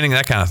spring training,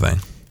 that kind of thing?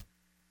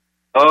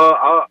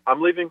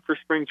 I'm leaving for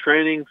spring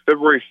training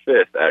February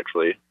 5th,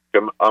 actually.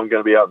 I'm going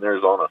to be out in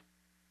Arizona.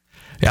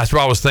 Yeah, that's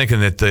what I was thinking,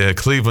 that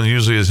Cleveland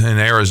usually is in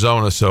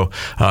Arizona, so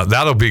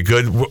that'll be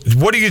good.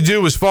 What do you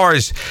do as far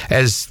as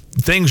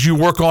things you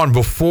work on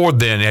before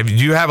then? Do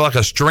you have like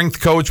a strength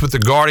coach with the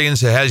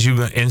Guardians that has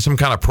you in some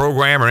kind of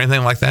program or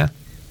anything like that?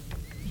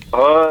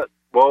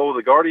 Well,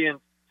 the Guardians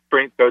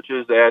strength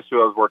coaches, they asked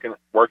who I was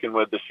working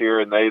with this year,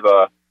 and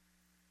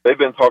they've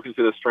been talking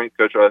to the strength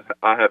coach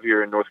I have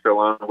here in North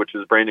Carolina, which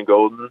is Brandon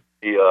Golden.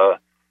 He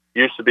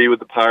used to be with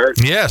the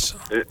Pirates. Yes.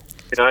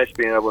 It's nice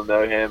being able to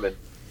know him and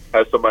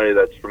have somebody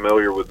that's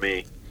familiar with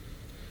me.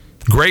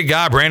 Great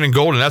guy, Brandon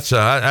Golden. That's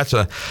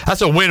a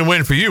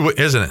win-win for you,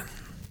 isn't it?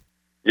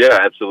 Yeah,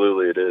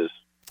 absolutely it is.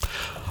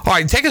 All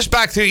right, take us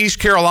back to East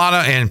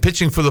Carolina and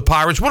pitching for the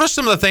Pirates. What are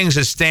some of the things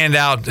that stand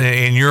out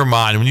in your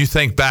mind when you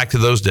think back to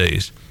those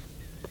days?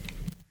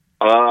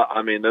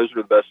 I mean, those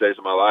were the best days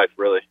of my life,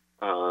 really.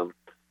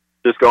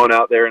 Just going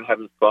out there and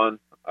having fun.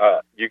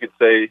 You could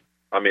say,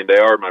 I mean, they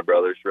are my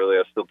brothers, really.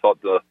 I still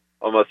talk to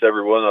almost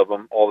every one of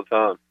them all the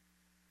time.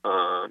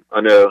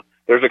 I know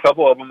there's a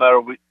couple of them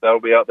that'll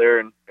be out there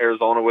in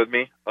Arizona with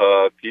me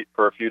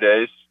for a few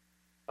days.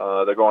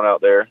 They're going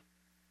out there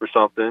for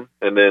something,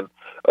 and then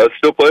I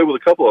still play with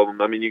a couple of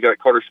them. I mean, you got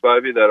Carter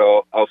Spivey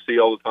that I'll see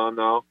all the time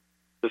now.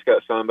 Just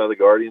got signed by the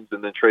Guardians,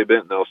 and then Trey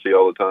Benton I'll see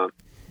all the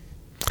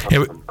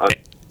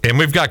time. And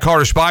we've got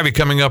Carter Spivey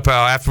coming up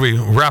after we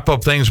wrap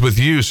up things with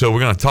you, so we're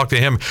going to talk to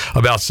him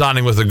about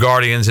signing with the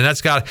Guardians, and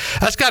that's got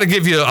to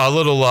give you a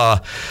little,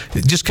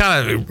 it's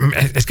got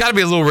to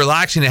be a little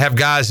relaxing to have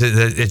guys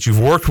that you've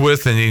worked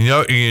with and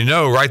you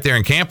know right there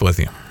in camp with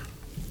you.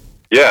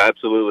 Yeah,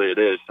 absolutely, it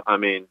is. I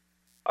mean,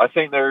 I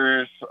think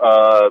there's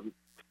 4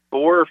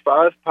 or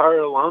 5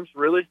 Pirate alums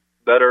really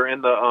that are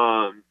in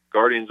the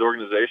Guardians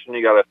organization.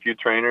 You got a few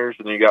trainers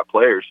and you got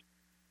players,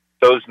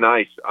 so it's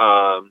nice.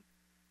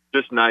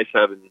 Just nice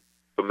having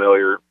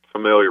familiar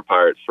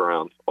Pirates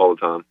around all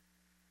the time.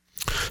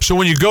 So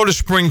when you go to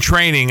spring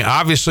training,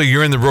 obviously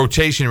you're in the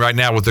rotation right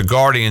now with the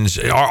Guardians.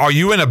 Are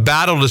you in a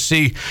battle to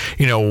see,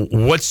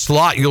 what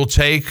slot you'll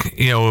take?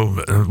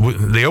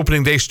 The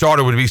opening day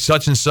starter would be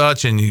such and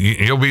such, and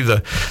you'll be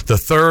the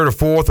 3rd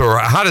or 4th, or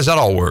how does that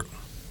all work?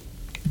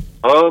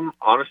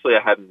 Honestly,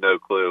 I have no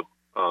clue.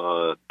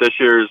 This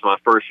year is my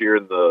first year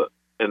in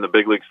the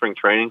big league spring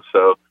training,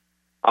 so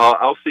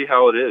I'll see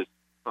how it is.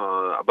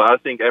 But I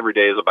think every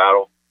day is a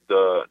battle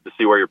to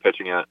see where you're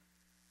pitching at.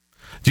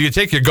 Do you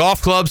take your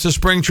golf clubs to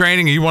spring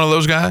training? Are you one of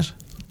those guys?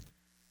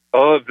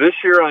 This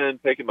year I am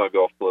taking my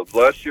golf clubs.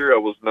 Last year I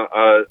was not.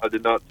 I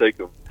did not take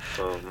them.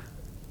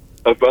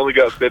 I've only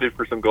got fitted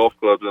for some golf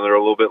clubs, and they're a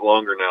little bit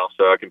longer now,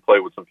 so I can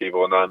play with some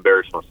people and not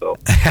embarrass myself.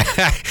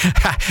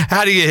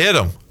 How do you hit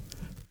them?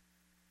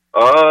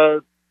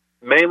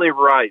 Mainly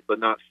right, but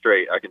not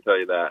straight. I can tell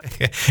you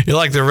that. You're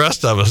like the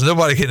rest of us.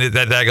 Nobody can hit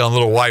that daggone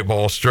little white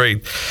ball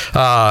straight.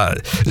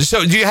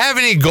 So do you have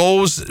any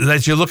goals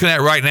that you're looking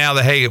at right now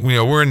that, hey,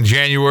 we're in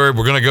January,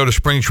 we're going to go to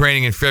spring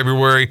training in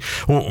February.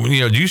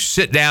 Do you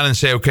sit down and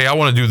say, okay, I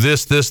want to do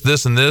this,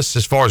 and this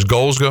as far as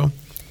goals go?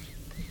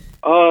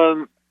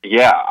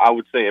 Yeah, I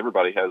would say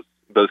everybody has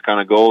those kind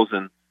of goals.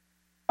 And,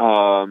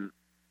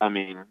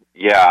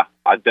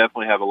 I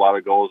definitely have a lot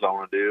of goals I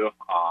want to do.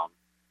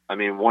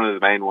 One of the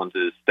main ones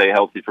is stay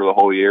healthy for the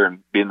whole year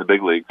and be in the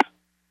big leagues.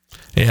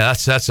 Yeah,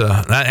 that's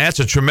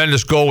a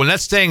tremendous goal, and that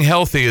staying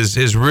healthy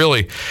is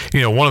really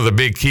one of the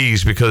big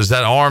keys, because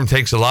that arm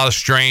takes a lot of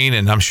strain,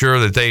 and I'm sure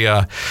that they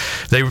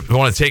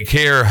want to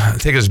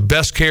take as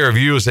best care of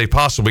you as they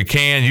possibly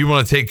can. You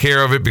want to take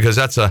care of it, because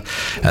that's a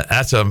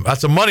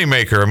money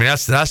maker.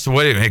 That's the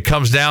way it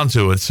comes down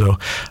to it. So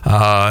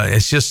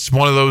it's just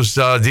one of those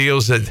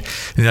deals that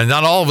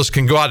not all of us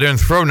can go out there and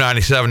throw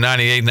 97,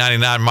 98,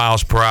 99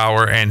 miles per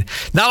hour, and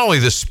not only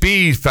the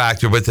speed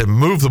factor, but to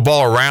move the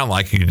ball around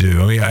like you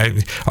do.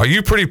 Are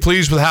you pretty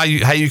pleased with how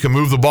you can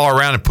move the ball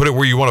around and put it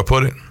where you want to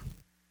put it?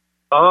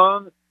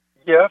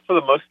 Yeah, for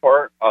the most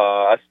part.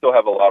 I still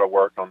have a lot of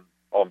work on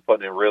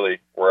putting it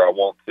really where I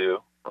want to.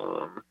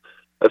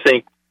 I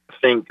think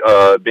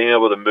being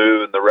able to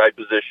move in the right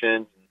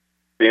positions,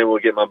 being able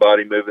to get my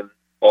body moving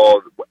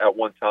all at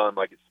one time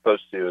like it's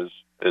supposed to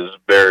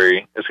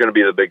it's going to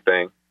be the big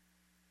thing.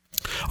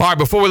 All right,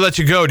 before we let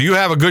you go, do you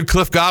have a good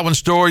Cliff Godwin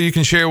story you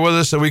can share with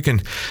us that we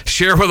can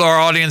share with our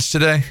audience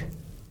today?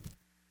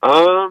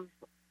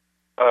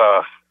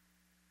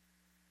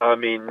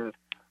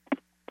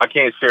 I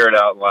can't share it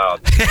out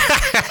loud.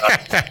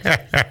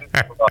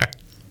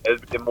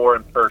 It's a more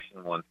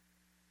in-person one.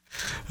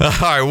 All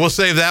right, we'll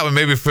save that one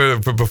maybe for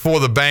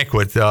before the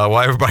banquet, while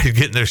everybody's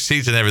getting their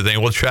seats and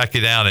everything. We'll track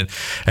you down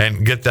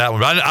and get that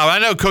one. I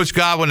know Coach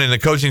Godwin and the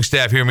coaching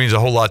staff here means a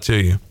whole lot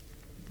to you.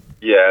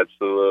 Yeah,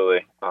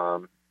 absolutely.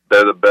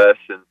 They're the best,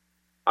 and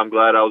I'm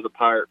glad I was a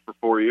Pirate for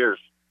 4 years.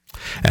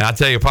 And I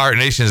tell you, Pirate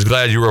Nation is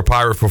glad you were a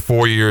Pirate for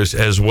 4 years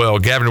as well.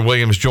 Gavin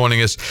Williams joining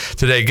us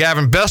today.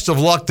 Gavin, best of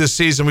luck this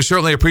season. We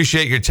certainly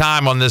appreciate your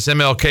time on this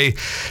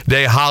MLK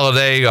Day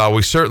holiday.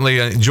 We certainly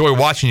enjoy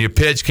watching you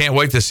pitch. Can't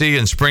wait to see you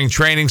in spring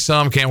training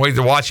some. Can't wait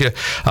to watch you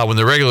when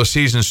the regular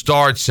season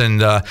starts.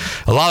 And a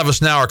lot of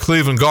us now are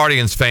Cleveland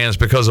Guardians fans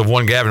because of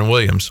one Gavin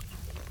Williams.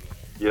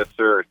 Yes,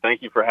 sir.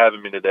 Thank you for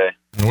having me today.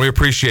 We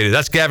appreciate it.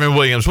 That's Gavin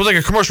Williams. We'll take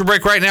a commercial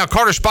break right now.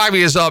 Carter Spivey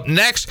is up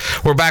next.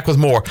 We're back with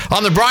more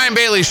on the Brian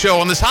Bailey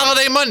Show on this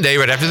holiday Monday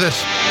right after this.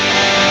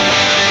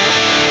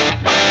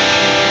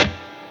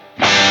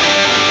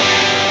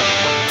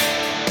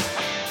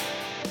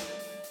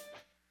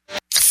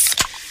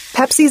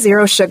 Pepsi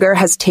Zero Sugar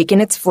has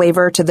taken its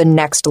flavor to the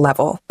next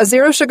level. A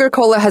Zero Sugar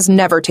Cola has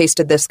never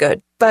tasted this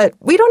good. But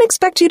we don't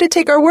expect you to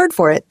take our word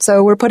for it,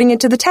 so we're putting it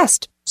to the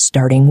test.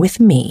 Starting with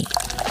me.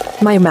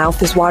 My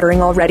mouth is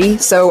watering already,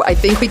 so I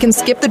think we can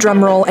skip the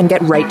drum roll and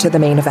get right to the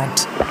main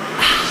event.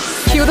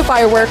 Cue the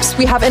fireworks.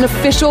 We have an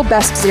official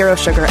best Zero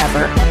Sugar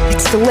ever.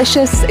 It's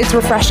delicious, it's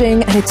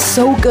refreshing, and it's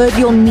so good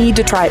you'll need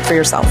to try it for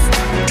yourself.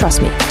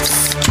 Trust me.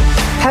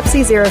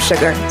 Pepsi Zero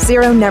Sugar.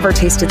 Zero never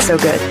tasted so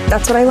good.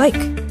 That's what I like.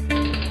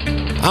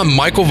 I'm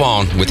Michael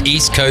Vaughn with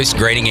East Coast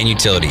Grading and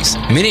Utilities.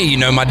 Many of you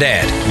know my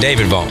dad,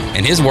 David Vaughn,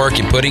 and his work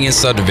in putting in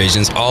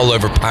subdivisions all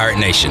over Pirate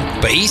Nation.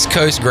 But East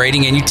Coast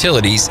Grading and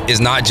Utilities is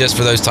not just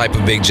for those type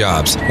of big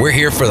jobs. We're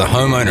here for the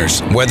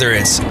homeowners. Whether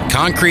it's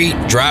concrete,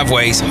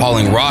 driveways,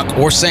 hauling rock,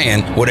 or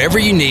sand, whatever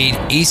you need,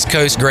 East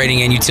Coast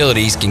Grading and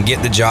Utilities can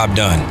get the job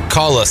done.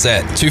 Call us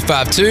at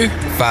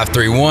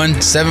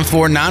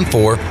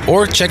 252-531-7494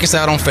 or check us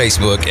out on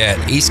Facebook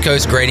at East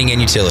Coast Grading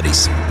and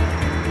Utilities.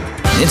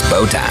 It's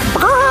bow time.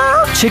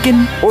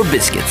 Chicken or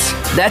biscuits?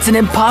 That's an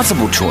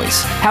impossible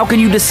choice. How can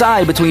you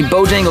decide between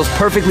Bojangles'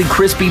 perfectly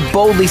crispy,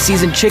 boldly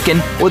seasoned chicken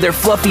or their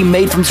fluffy,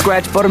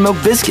 made-from-scratch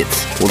buttermilk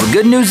biscuits? Well, the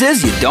good news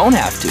is you don't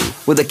have to.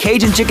 With a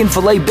Cajun chicken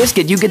filet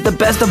biscuit, you get the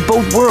best of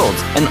both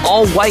worlds. An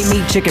all-white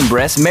meat chicken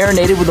breast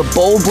marinated with a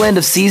bold blend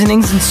of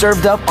seasonings and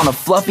served up on a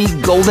fluffy,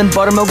 golden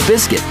buttermilk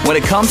biscuit. When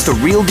it comes to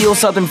real-deal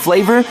Southern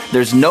flavor,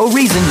 there's no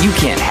reason you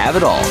can't have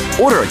it all.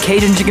 Order a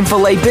Cajun chicken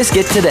filet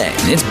biscuit today.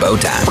 It's bow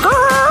time.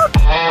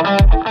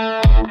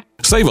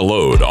 Save a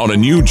load on a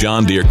new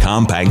John Deere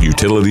compact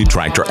utility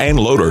tractor and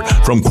loader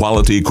from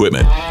Quality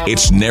Equipment.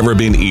 It's never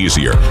been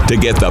easier to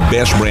get the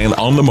best brand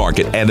on the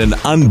market at an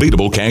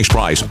unbeatable cash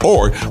price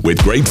or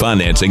with great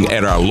financing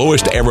at our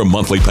lowest ever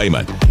monthly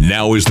payment.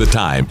 Now is the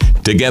time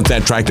to get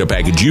that tractor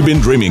package you've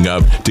been dreaming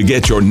of to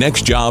get your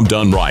next job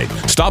done right.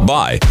 Stop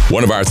by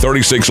one of our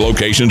 36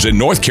 locations in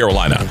North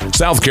Carolina,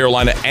 South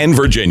Carolina, and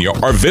Virginia,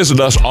 or visit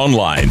us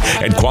online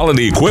at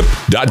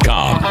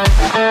QualityEquip.com.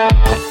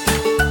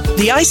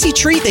 The icy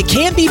treat that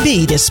can't be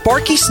beat is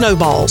Sparky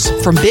Snowballs.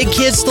 From big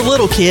kids to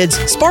little kids,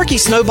 Sparky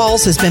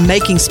Snowballs has been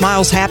making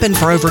smiles happen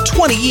for over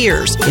 20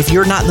 years. If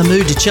you're not in the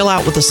mood to chill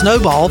out with a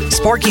snowball,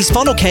 Sparky's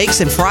funnel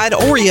cakes and fried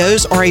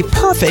Oreos are a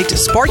perfect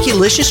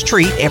Sparky-licious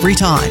treat every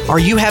time. Are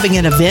you having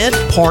an event,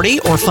 party,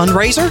 or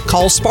fundraiser?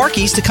 Call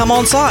Sparky's to come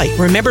on site.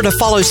 Remember to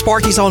follow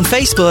Sparky's on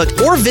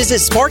Facebook or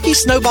visit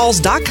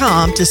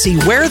SparkySnowballs.com to see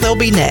where they'll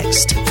be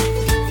next.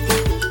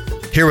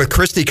 Here with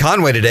Christy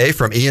Conway today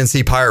from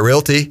ENC Pirate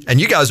Realty, and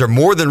you guys are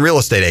more than real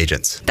estate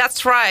agents.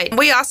 That's right.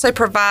 We also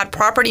provide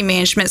property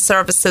management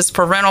services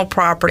for rental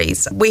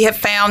properties. We have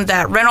found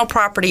that rental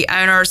property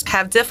owners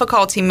have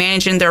difficulty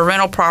managing their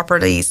rental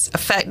properties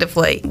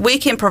effectively. We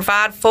can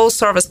provide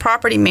full-service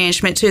property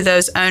management to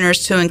those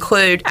owners to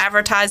include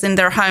advertising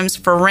their homes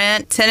for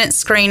rent, tenant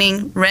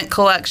screening, rent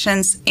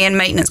collections, and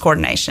maintenance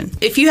coordination.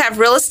 If you have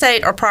real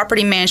estate or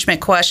property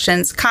management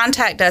questions,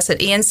 contact us at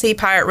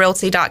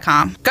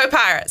encpiraterealty.com. Go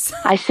Pirates!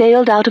 I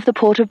sailed out of the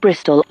port of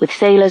Bristol with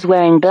sailors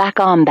wearing black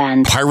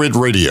armbands. Pirate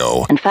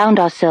Radio. And found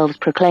ourselves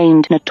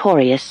proclaimed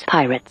notorious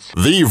pirates.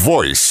 The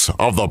voice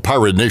of the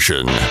Pirate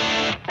Nation.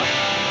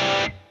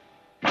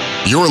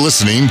 You're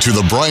listening to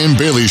The Brian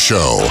Bailey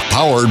Show,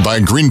 powered by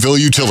Greenville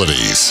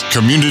Utilities.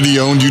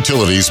 Community-owned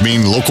utilities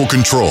mean local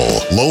control,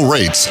 low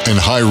rates, and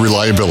high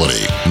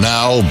reliability.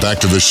 Now, back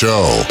to the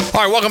show.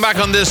 All right, welcome back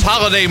on this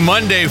holiday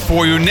Monday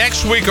for you.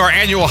 Next week, our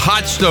annual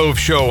Hot Stove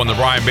Show on The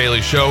Brian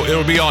Bailey Show.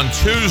 It'll be on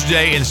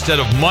Tuesday instead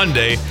of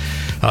Monday.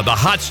 The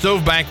Hot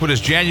Stove Banquet is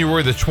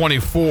January the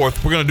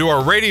 24th. We're going to do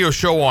our radio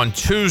show on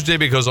Tuesday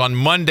because on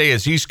Monday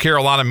is East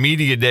Carolina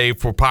Media Day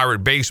for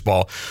Pirate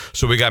Baseball.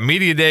 So we got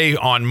Media Day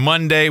on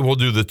Monday. We'll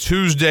do the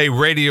Tuesday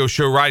radio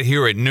show right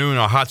here at noon,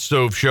 our Hot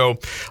Stove Show.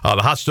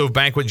 The Hot Stove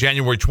Banquet,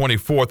 January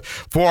 24th.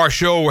 For our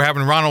show, we're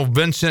having Ronald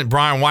Vincent,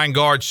 Brian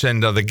Weingarts,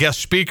 and the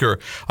guest speaker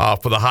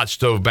for the Hot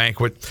Stove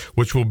Banquet,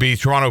 which will be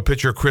Toronto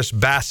pitcher Chris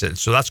Bassett.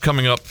 So that's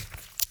coming up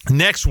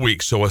next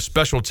week. So a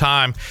special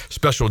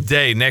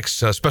day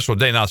next week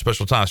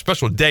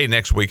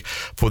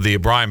for the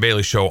Brian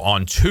Bailey Show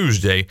on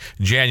Tuesday,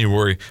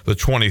 January the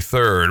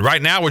 23rd.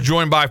 Right now, we're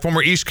joined by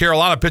former East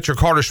Carolina pitcher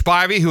Carter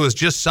Spivey, who has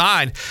just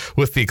signed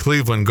with the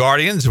Cleveland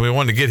Guardians. And we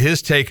wanted to get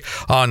his take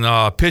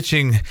on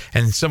pitching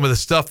and some of the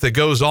stuff that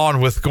goes on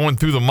with going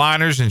through the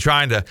minors and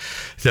trying to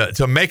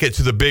make it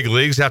to the big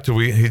leagues after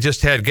he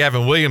just had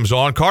Gavin Williams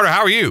on. Carter, how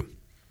are you?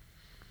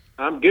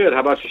 I'm good. How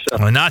about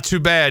yourself? Not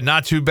too bad.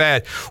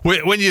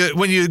 When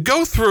you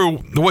go through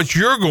what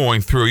you're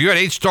going through, you had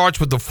 8 starts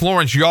with the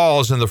Florence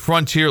Yawls in the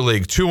Frontier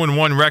League,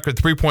 2-1 record,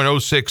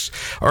 3.06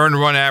 earned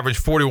run average,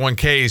 41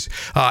 Ks,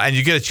 and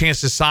you get a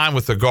chance to sign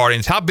with the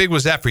Guardians. How big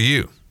was that for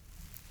you?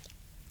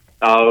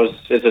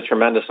 It's a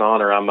tremendous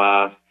honor.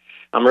 I'm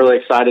really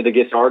excited to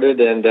get started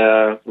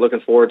and looking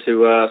forward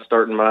to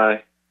starting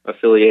my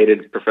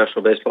affiliated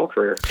professional baseball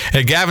career.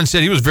 And Gavin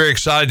said he was very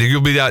excited. You'll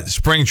be at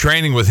spring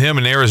training with him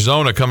in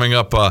Arizona coming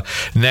up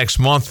next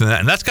month,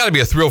 and that's got to be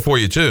a thrill for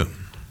you too.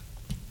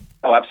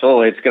 Oh,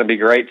 absolutely! It's going to be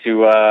great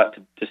to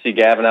see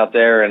Gavin out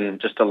there and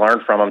just to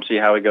learn from him, see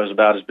how he goes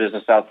about his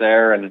business out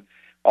there, and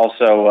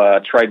also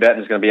Trey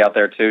Benton's going to be out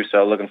there too.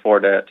 So looking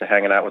forward to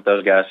hanging out with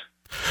those guys.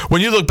 When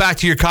you look back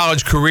to your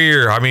college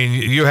career, I mean,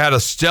 you had a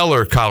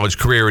stellar college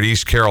career at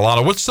East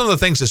Carolina. What's some of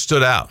the things that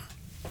stood out?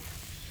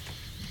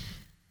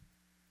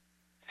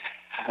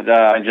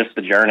 Just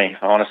the journey,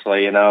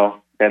 honestly.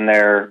 Been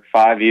there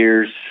 5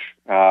 years,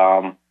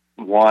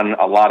 won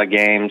a lot of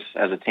games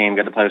as a team,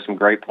 got to play with some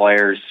great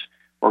players,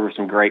 work with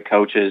some great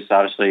coaches,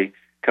 obviously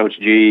Coach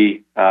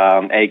G,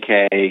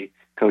 AK,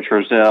 Coach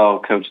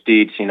Roselle, Coach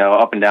Dietz,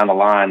 up and down the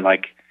line.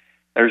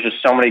 There's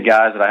just so many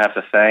guys that I have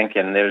to thank,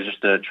 and it was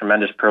just a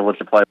tremendous privilege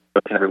to play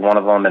with every one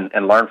of them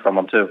and learn from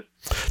them, too.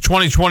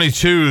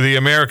 2022, the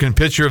American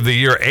Pitcher of the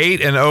Year,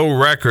 8-0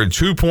 record,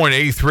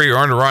 2.83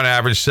 earned run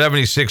average,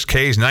 76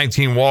 Ks,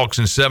 19 walks,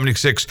 and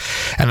 76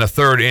 and a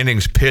third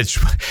innings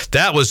pitched.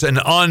 That was an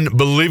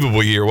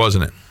unbelievable year,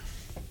 wasn't it?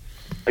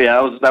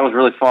 Yeah, that was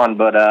really fun,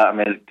 but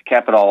to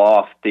cap it all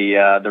off,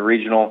 the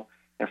regional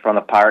in front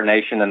of Pirate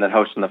Nation and then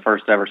hosting the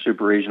first ever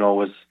Super Regional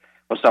was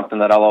something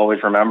that I'll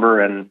always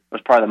remember, and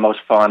was probably the most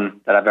fun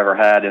that I've ever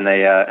had in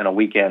a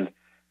weekend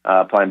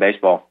playing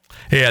baseball.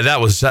 Yeah, that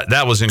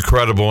was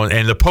incredible,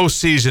 and the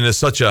postseason is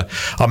such a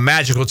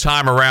magical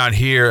time around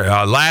here.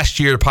 Last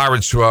year, the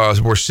Pirates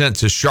were sent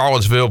to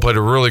Charlottesville, played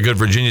a really good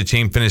Virginia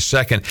team, finished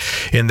second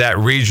in that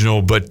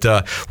regional. But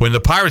when the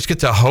Pirates get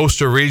to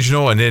host a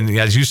regional, and then,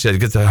 as you said,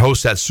 get to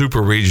host that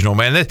Super Regional,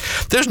 man,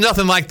 there's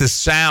nothing like the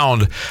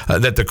sound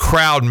that the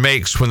crowd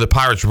makes when the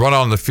Pirates run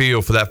on the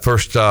field for that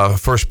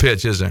first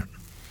pitch, is there?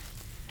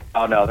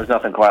 Oh, no, there's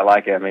nothing quite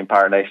like it.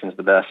 Pirate Nation's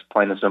the best,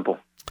 plain and simple.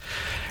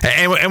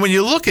 And when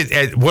you look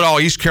at what all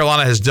East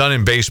Carolina has done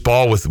in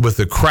baseball with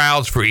the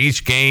crowds for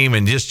each game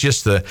and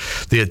just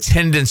the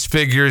attendance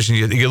figures,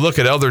 and you look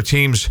at other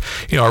teams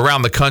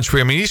around the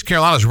country, East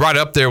Carolina's right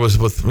up there with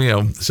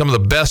some of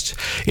the best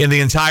in the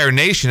entire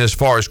nation as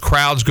far as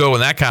crowds go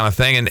and that kind of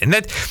thing. And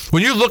that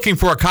when you're looking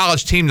for a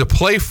college team to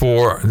play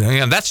for,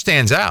 that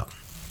stands out.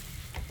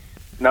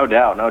 No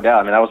doubt.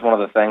 That was one of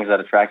the things that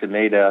attracted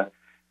me to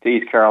to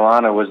East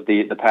Carolina was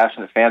the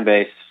passionate fan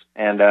base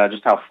and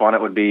just how fun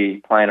it would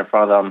be playing in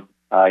front of them,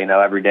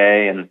 every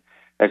day. And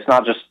it's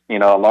not just,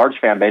 a large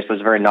fan base, but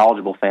it's a very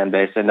knowledgeable fan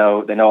base. They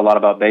know a lot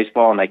about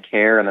baseball, and they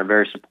care, and they're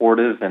very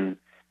supportive. And,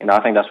 I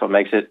think that's what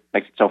makes it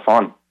so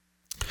fun.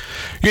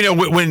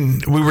 When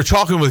we were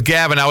talking with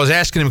Gavin, I was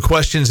asking him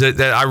questions that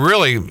I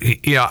really,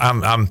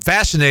 I'm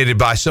fascinated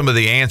by some of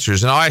the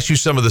answers, and I'll ask you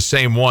some of the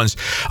same ones.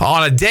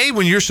 On a day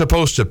when you're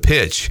supposed to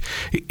pitch,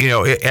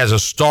 as a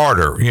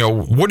starter,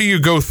 what do you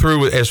go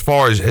through as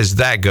far as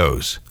that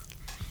goes?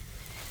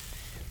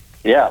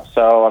 Yeah,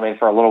 so,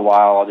 for a little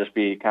while, I'll just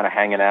be kind of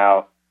hanging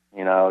out,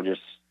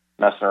 just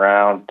messing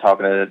around,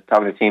 talking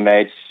to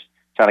teammates,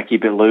 trying to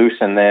keep it loose,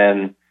 and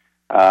then,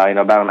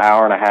 about an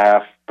hour and a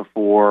half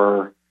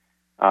before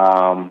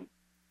I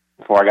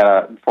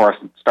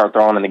start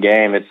throwing in the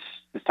game, it's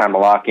time to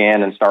lock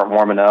in and start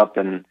warming up,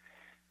 and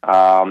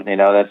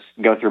that's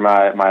go through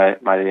my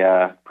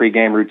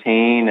pregame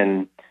routine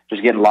and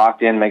just getting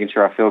locked in, making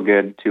sure I feel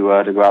good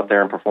to go out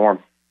there and perform.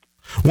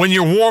 When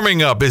you're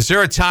warming up, is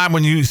there a time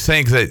when you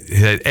think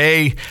that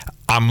A,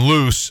 I'm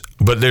loose,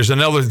 but there's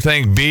another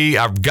thing, B,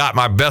 I've got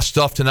my best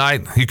stuff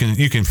tonight? You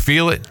can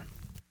feel it.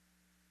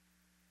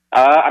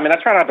 I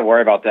try not to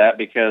worry about that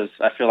because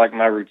I feel like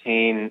my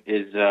routine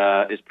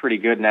is pretty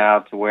good now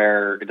to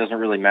where it doesn't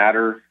really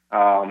matter,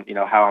 how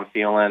I'm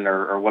feeling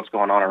or what's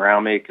going on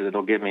around me, because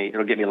it'll get me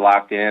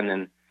locked in,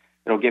 and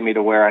it'll get me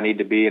to where I need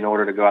to be in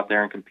order to go out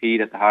there and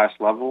compete at the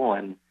highest level.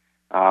 And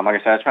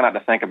like I said, I try not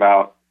to think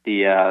about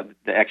the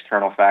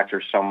external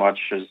factors so much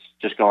as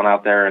just going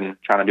out there and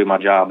trying to do my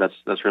job.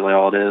 That's really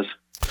all it is.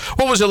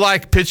 What was it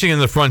like pitching in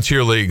the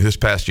Frontier League this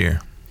past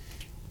year?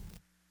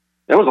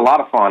 It was a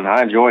lot of fun.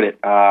 I enjoyed it.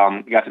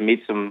 Got to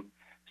meet some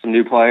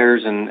new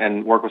players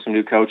and work with some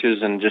new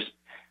coaches, and just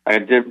I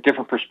had a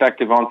different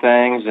perspective on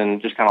things,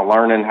 and just kind of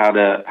learning how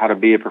to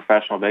be a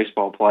professional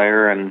baseball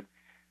player. And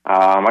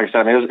like I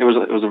said, it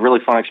was a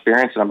really fun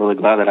experience, and I'm really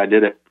glad that I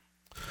did it.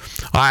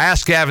 I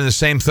asked Gavin the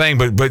same thing,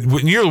 but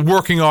when you're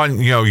working on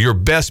your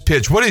best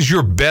pitch, what is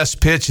your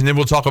best pitch? And then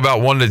we'll talk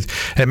about one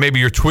that maybe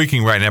you're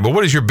tweaking right now. But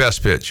what is your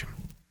best pitch?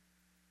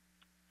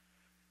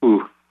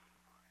 Ooh.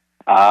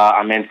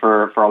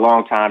 For a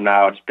long time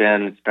now, it's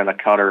been a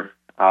cutter.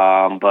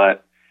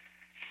 But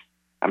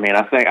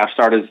I think I've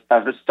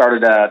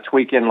started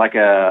tweaking like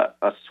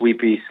a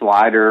sweepy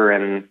slider,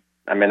 and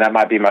that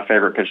might be my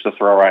favorite pitch to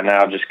throw right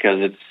now, just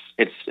because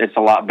it's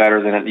a lot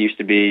better than it used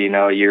to be,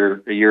 a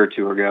year or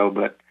two ago.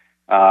 But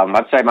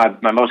I'd say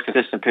my most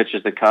consistent pitch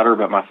is the cutter,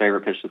 but my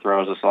favorite pitch to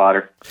throw is the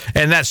slider.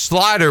 And that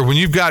slider, when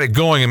you've got it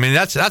going,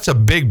 that's a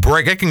big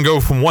break. It can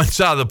go from one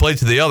side of the plate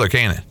to the other,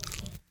 can't it?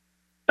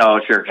 Oh,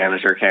 it sure can.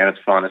 It's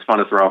fun. It's fun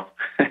to throw.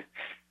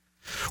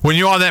 When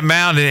you're on that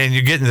mound and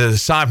you're getting the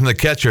sign from the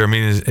catcher,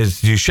 do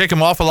you shake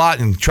him off a lot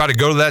and try to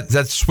go to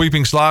that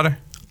sweeping slider?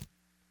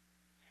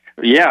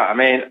 Yeah,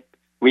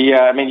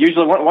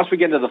 usually once we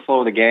get into the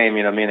flow of the game,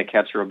 me and the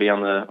catcher will be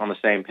on the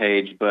same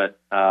page. But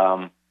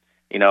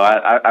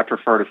I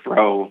prefer to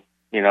throw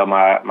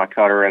my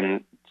cutter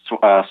and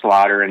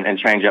slider and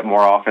change up more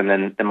often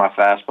than my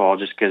fastball,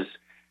 just because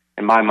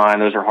in my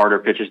mind those are harder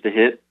pitches to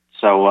hit.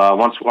 So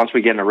once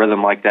we get in a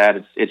rhythm like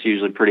that, it's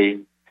usually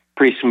pretty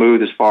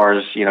smooth as far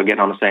as getting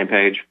on the same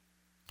page.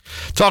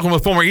 Talking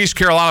with former East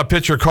Carolina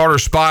pitcher Carter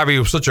Spivey, who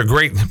was such a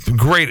great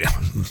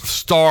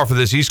star for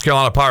this East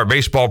Carolina Pirate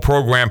baseball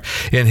program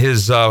in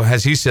his,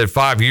 as he said,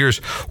 5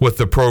 years with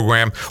the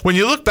program. When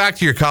you look back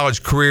to your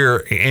college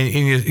career, and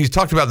you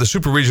talked about the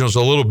super regionals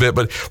a little bit,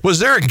 but was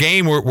there a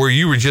game where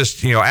you were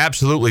just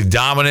absolutely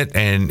dominant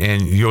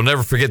and you'll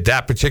never forget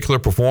that particular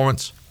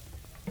performance?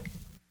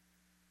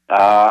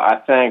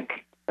 I think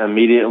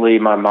immediately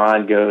my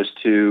mind goes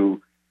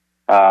to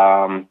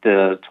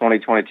the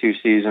 2022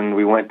 season.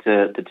 We went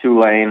to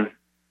Tulane,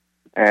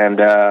 and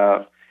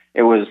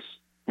it was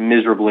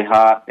miserably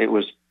hot. It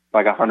was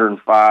like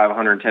 105,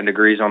 110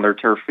 degrees on their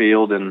turf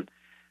field, and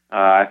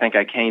I think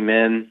I came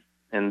in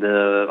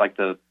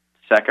the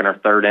second or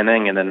third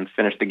inning and then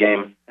finished the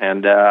game.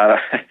 And that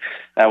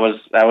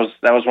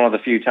was one of the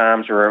few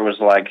times where it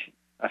was like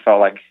I felt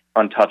like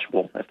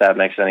untouchable, if that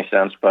makes any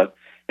sense. But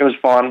it was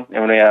fun,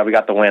 and we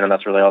got the win, and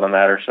that's really all that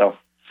matters. So.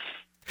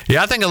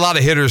 Yeah, I think a lot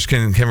of hitters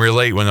can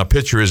relate when a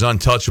pitcher is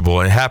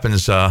untouchable. It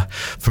happens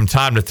from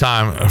time to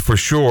time for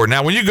sure.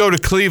 Now, when you go to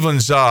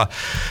Cleveland's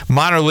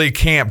minor league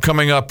camp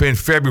coming up in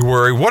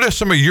February, what are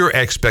some of your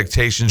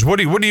expectations? What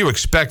do you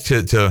expect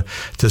to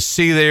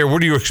see there?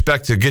 What do you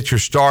expect to get your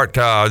start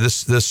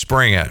this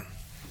spring at?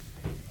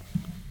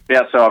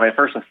 Yeah, so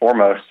first and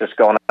foremost, just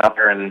going out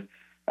there and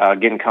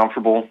getting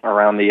comfortable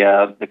around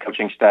the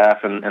coaching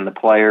staff and the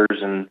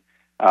players, and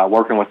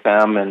working with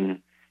them,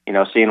 and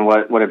seeing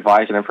what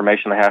advice and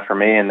information they have for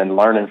me, and then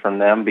learning from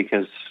them,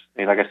 because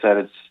like I said,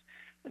 it's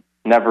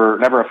never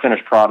a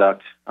finished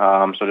product.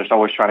 So just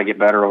always trying to get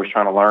better, always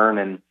trying to learn,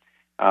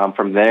 and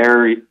from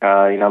there,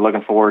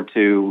 looking forward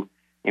to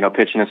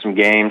pitching in some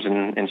games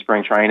in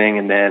spring training,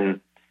 and then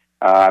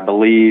I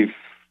believe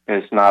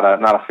it's not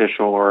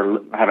official, or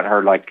I haven't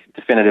heard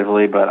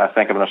definitively, but I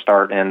think I'm going to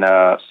start in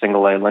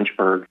Single A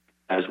Lynchburg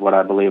is what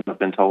I believe I've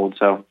been told.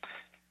 So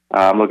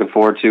I'm looking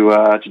forward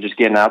to just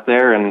getting out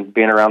there and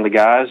being around the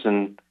guys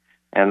and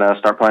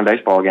start playing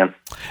baseball again.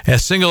 Yeah,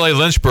 Single A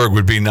Lynchburg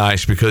would be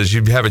nice because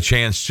you'd have a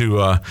chance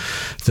to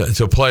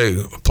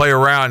play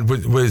around.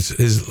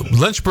 Is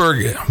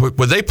Lynchburg,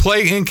 would they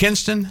play in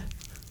Kinston? I'm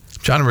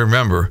trying to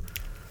remember.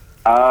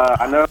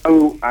 I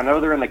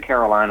know they're in the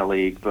Carolina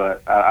League,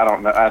 but I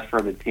don't know. As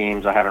for the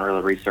teams, I haven't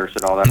really researched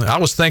it all that. I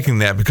was thinking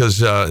that because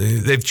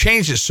they've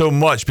changed it so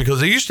much because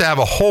they used to have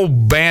a whole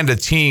band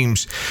of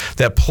teams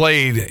that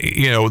played,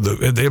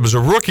 it was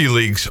a rookie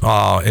league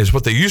is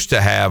what they used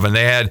to have. And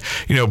they had,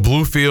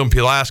 Bluefield and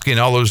Pulaski and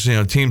all those,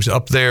 teams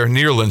up there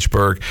near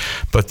Lynchburg.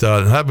 But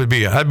that'd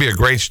be a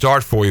great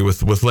start for you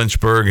with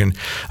Lynchburg. And,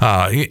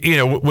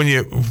 when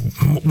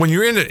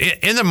you're in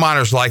the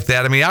minors like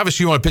that, I mean,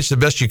 obviously you want to pitch the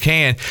best you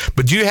can,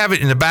 but do you have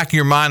it in the back of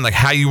your mind, like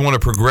how you want to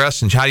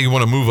progress and how you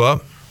want to move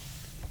up?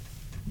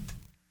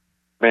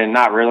 I mean,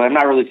 not really. I'm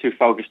not really too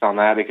focused on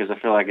that because I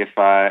feel like if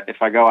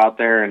I go out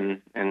there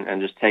and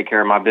just take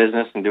care of my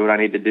business and do what I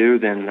need to do,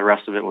 then the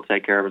rest of it will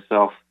take care of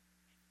itself.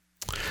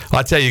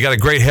 I tell you got a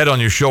great head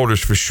on your shoulders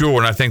for sure,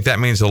 and I think that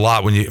means a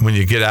lot when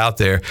you get out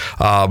there.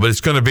 But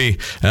it's going to be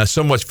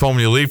so much fun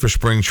when you leave for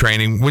spring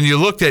training. When you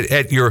looked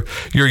at your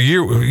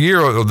year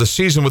of the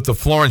season with the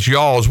Florence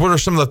Yawls, what are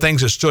some of the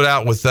things that stood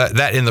out with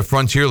that in the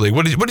Frontier League?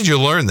 What did you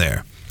learn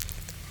there?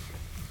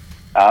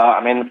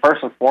 I mean,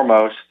 first and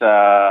foremost,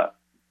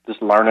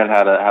 just learning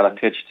how to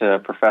pitch to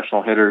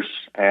professional hitters,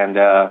 and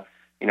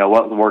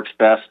what works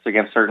best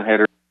against certain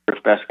hitters,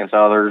 works best against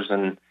others,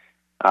 and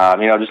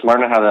just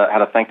learning how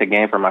to think the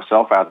game for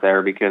myself out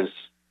there because,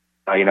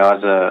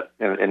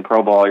 in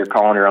pro ball, you're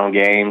calling your own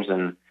games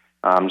and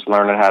just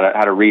learning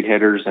how to read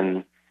hitters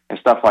and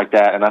stuff like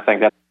that. And I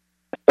think that's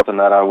something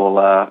that I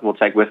will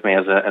take with me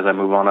as I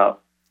move on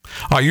up.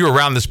 You were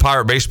around this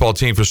Pirate baseball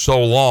team for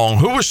so long.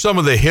 Who were some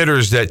of the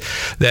hitters that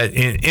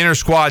in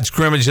inter-squad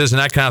scrimmages and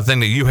that kind of thing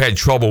that you had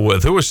trouble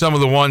with? Who were some of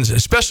the ones,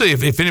 especially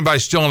if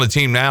anybody's still on the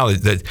team now,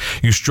 that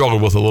you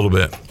struggled with a little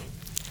bit?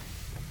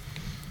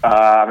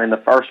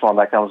 The first one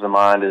that comes to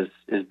mind is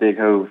Big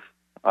Hoove.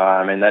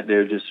 That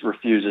dude just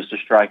refuses to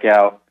strike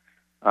out.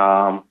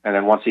 And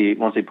then once he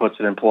puts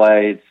it in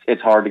play,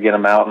 it's hard to get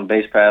him out on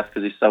base path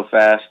because he's so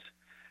fast.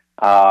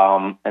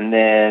 And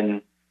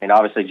then,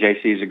 obviously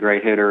JC is a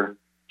great hitter.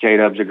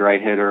 J-Dub's a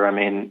great hitter.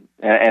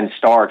 And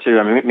Star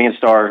too. Me and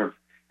Star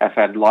have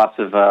had lots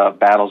of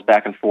battles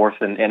back and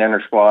forth in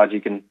inter-squads.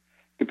 You could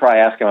probably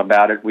ask him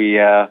about it. We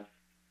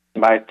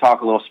might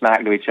talk a little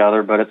smack to each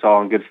other, but it's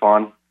all in good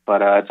fun.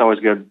 But it's always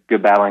good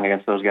battling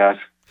against those guys.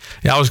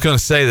 Yeah, I was going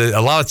to say that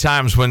a lot of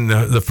times when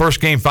the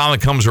first game finally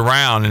comes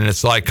around and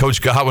it's like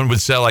Coach Godwin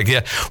would say, like,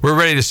 yeah, we're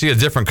ready to see a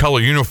different color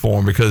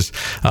uniform because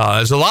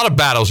there's a lot of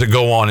battles that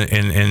go on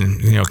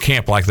in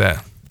camp like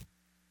that.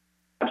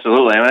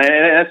 Absolutely.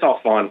 It's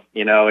all fun.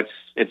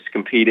 It's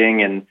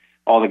competing and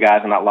all the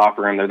guys in that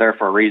locker room, they're there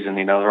for a reason.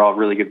 They're all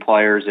really good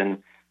players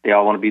and they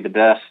all want to be the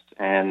best.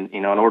 And,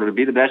 in order to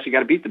be the best, you got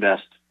to beat the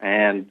best.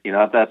 And,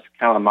 that's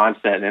kind of the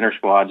mindset in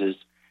inter-squads is,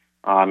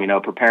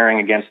 preparing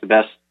against the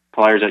best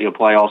players that you'll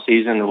play all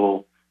season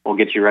will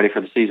get you ready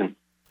for the season.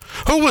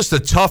 Who was the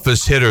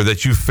toughest hitter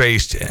that you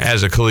faced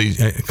as a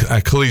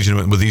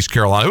collegian with East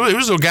Carolina? Who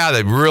was the guy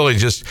that really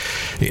just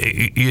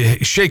you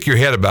shake your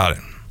head about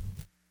it?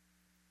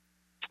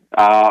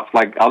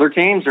 Like other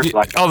teams or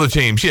like other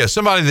temes? Yeah,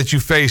 somebody that you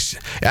face,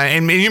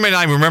 and you may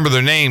not even remember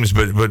their names,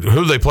 but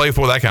who they play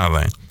for, that kind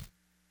of thing.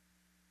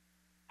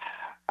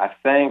 I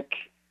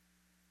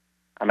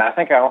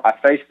think I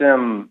faced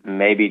him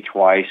maybe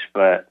twice,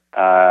 but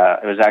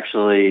it was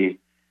actually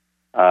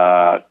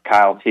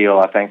Kyle Teal,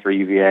 I think, for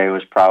UVA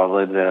was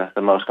probably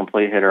the most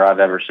complete hitter I've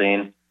ever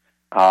seen.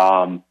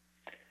 And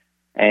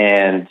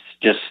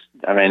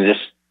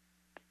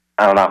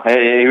I don't know.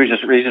 He's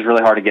just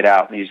really hard to get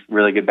out. He's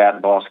really good bat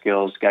and ball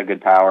skills, got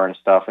good power and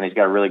stuff, and he's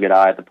got a really good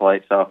eye at the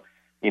plate. So,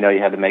 you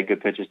had to make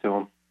good pitches to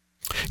him.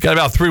 Got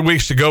about 3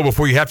 weeks to go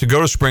before you have to go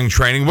to spring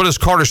training. What does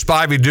Carter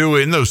Spivey do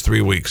in those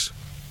 3 weeks?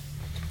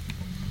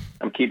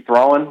 Keep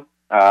throwing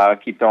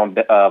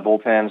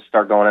bullpens,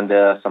 start going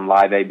into some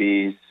live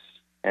ABs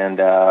and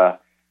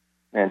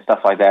stuff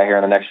like that here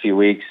in the next few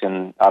weeks.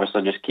 And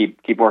obviously just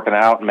keep working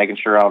out and making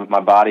sure my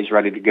body's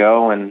ready to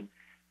go and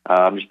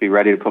just be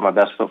ready to put my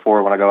best foot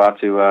forward when I go out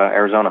to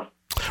Arizona.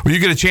 Will you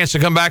get a chance to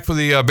come back for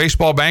the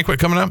baseball banquet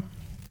coming up?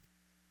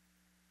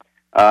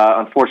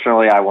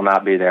 Unfortunately, I will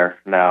not be there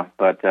now,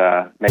 but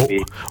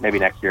maybe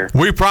next year.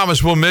 We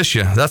promise we'll miss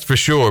you. That's for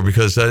sure,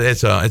 because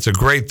it's a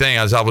great thing.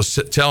 As I was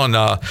telling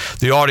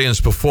the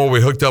audience before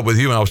we hooked up with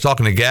you, and I was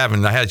talking to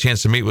Gavin, I had a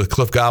chance to meet with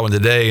Cliff Godwin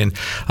today, and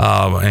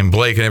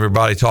Blake and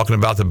everybody talking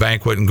about the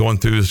banquet and going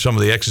through some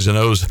of the X's and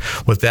O's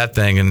with that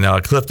thing. And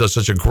Cliff does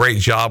such a great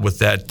job with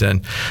that.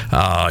 And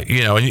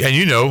when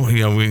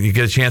you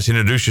get a chance to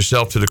introduce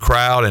yourself to the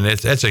crowd, and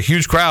it's a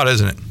huge crowd,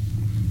 isn't it?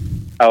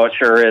 Oh, it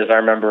sure is. I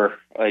remember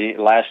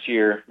last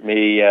year,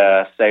 me,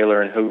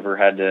 Saylor, and Hoover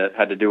had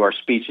to do our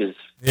speeches.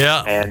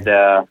 Yeah. And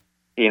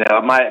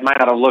it might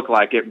not have looked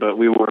like it, but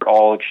we were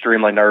all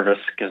extremely nervous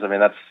because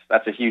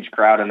that's a huge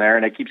crowd in there,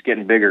 and it keeps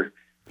getting bigger.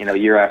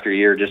 year after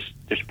year, just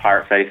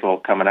Pirate faithful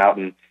coming out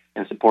and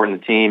supporting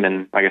the team.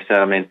 And like I said,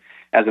 I mean,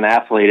 as an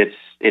athlete,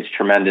 it's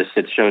tremendous.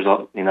 It shows,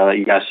 that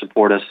you guys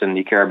support us and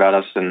you care about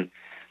us, and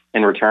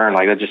in return,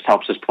 like, that just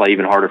helps us play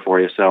even harder for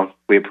you. So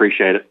we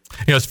appreciate it.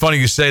 It's funny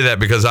you say that,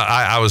 because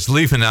I was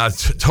leaving. I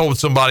told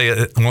somebody,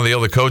 one of the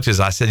other coaches,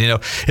 I said,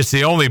 it's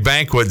the only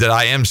banquet that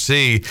I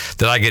MC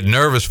that I get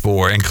nervous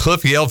for. And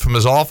Cliff yelled from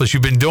his office,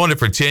 "You've been doing it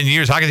for 10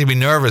 years. How can you be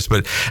nervous?"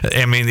 But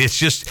I mean,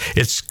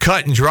 it's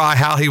cut and dry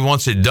how he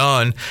wants it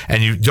done,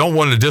 and you don't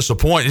want to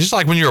disappoint. It's just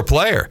like when you're a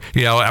player.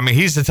 I mean,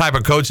 he's the type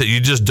of coach that you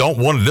just don't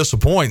want to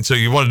disappoint. So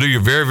you want to do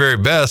your very, very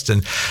best.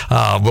 And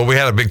but we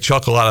had a big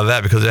chuckle out of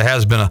that, because it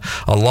has been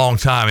a long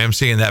time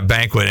MCing that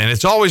banquet, and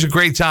it's always a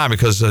great time,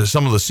 because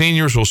some of the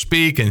seniors will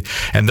speak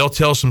and they'll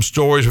tell some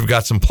stories. We've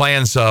got some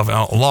plans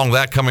along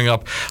that coming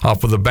up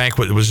for the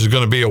banquet, which is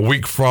going to be a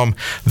week from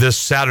this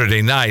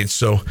Saturday night.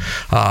 So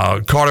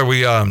Carter,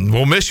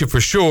 we'll miss you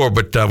for sure,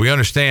 but we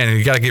understand, and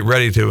you got to get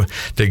ready to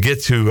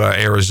get to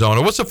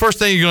Arizona. What's the first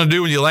thing you're going to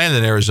do when you land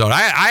in Arizona?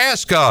 I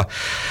asked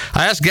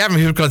Gavin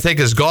if he was going to take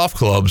his golf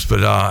clubs,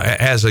 but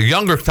as a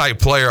younger type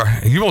player,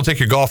 you won't take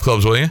your golf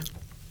clubs, will you?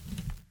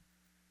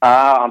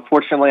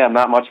 Unfortunately, I'm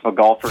not much of a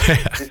golfer,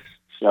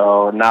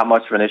 so not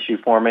much of an issue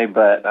for me.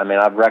 But I mean,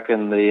 I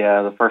reckon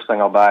the first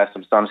thing I'll buy is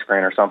some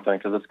sunscreen or something,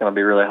 because it's going to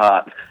be really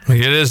hot. It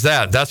is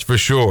that's for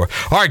sure.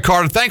 All right,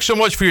 Carter, thanks so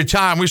much for your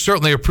time. We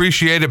certainly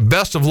appreciate it.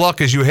 Best of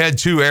luck as you head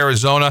to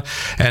Arizona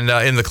and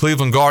in the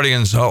Cleveland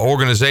Guardians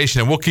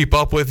organization, and we'll keep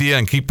up with you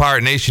and keep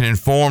Pirate Nation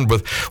informed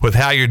with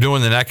how you're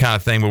doing and that kind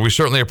of thing. But we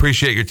certainly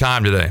appreciate your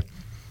time today.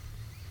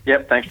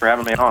 Yep, thanks for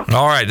having me on.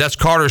 All right, that's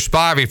Carter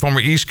Spivey,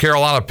 former East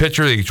Carolina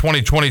pitcher, the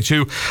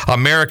 2022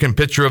 American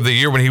Pitcher of the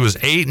Year when he was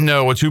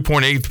 8-0, a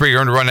 2.83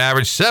 earned run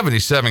average,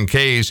 77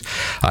 Ks,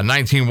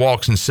 19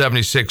 walks and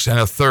 76 and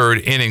a third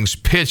innings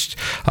pitched.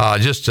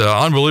 Just an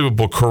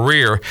unbelievable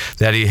career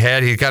that he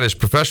had. He got his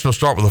professional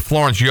start with the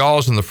Florence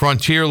Yaws in the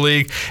Frontier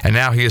League, and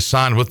now he is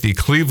signed with the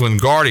Cleveland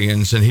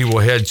Guardians, and he will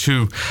head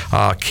to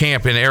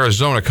camp in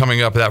Arizona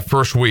coming up that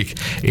first week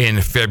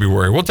in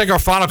February. We'll take our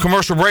final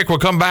commercial break. We'll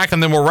come back,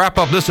 and then we'll wrap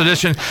up this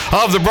edition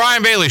of the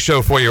Brian Bailey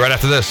Show for you right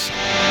after this.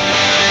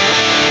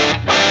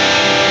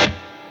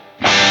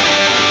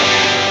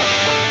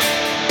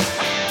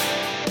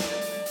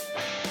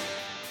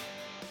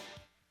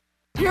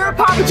 Here at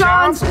Papa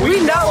John's, we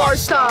know our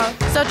stuff.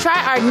 So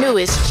try our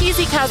newest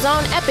cheesy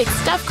calzone epic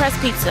stuffed crust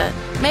pizza,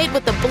 made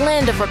with a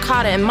blend of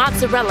ricotta and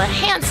mozzarella,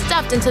 hand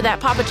stuffed into that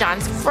Papa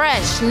John's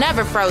fresh,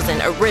 never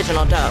frozen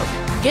original dough.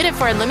 Get it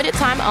for a limited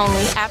time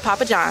only at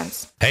Papa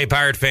John's. Hey,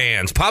 Pirate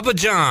fans, Papa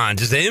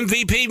John's is the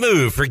MVP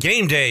move for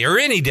game day or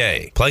any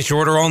day. Place your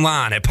order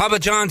online at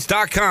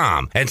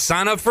papajohns.com and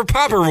sign up for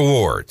Papa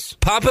Rewards.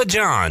 Papa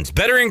John's,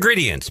 better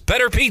ingredients,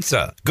 better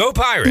pizza. Go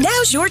Pirates!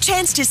 Now's your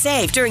chance to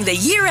save during the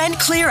year-end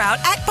clear-out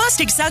at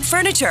Bostic Sugg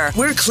Furniture.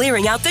 We're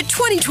clearing out the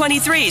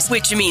 2023s,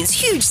 which means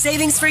huge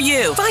savings for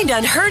you. Find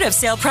unheard-of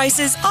sale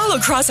prices all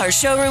across our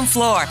showroom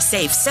floor.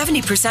 Save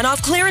 70%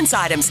 off clearance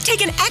items.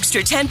 Take an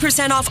extra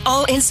 10% off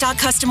all in-stock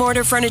custom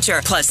order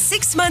furniture, plus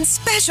 6 months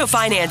special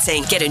financing.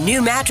 Get a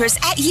new mattress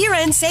at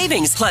year-end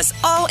savings, plus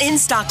all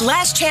in-stock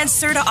Last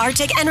Chance Serta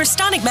Arctic and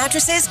Restonic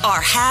mattresses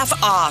are half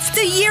off.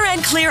 The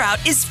year-end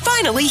clear-out is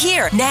finally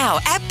here, now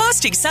at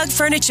Bostic Sugg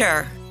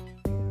Furniture.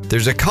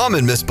 There's a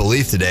common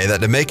misbelief today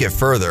that to make it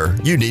further,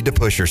 you need to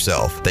push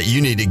yourself, that you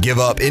need to give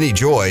up any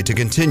joy to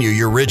continue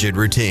your rigid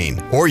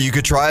routine. Or you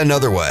could try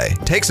another way.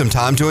 Take some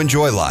time to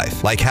enjoy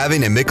life, like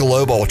having a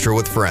Michelob Ultra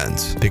with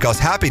friends, because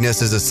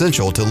happiness is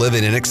essential to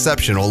living an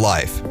exceptional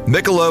life.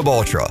 Michelob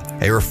Ultra,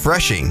 a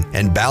refreshing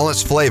and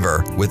balanced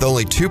flavor with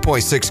only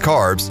 2.6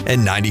 carbs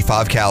and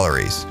 95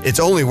 calories. It's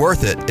only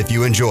worth it if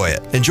you enjoy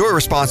it. Enjoy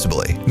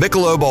responsibly.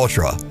 Michelob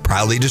Ultra,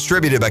 proudly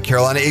distributed by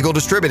Carolina Eagle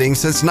Distributing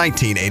since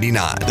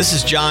 1989. This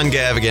is John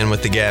Gavin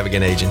with the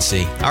Gavin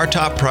Agency. Our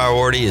top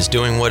priority is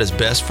doing what is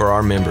best for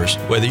our members.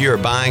 Whether you are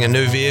buying a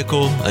new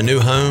vehicle, a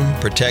new home,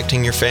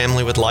 protecting your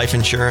family with life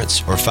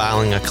insurance, or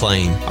filing a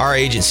claim, our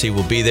agency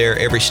will be there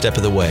every step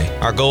of the way.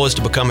 Our goal is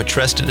to become a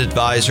trusted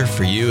advisor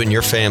for you and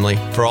your family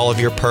for all of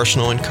your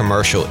personal and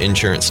commercial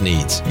insurance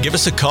needs. Give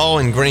us a call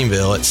in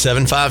Greenville at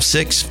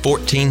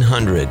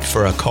 756-1400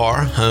 for a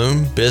car,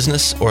 home,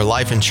 business, or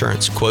life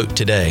insurance quote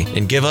today,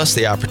 and give us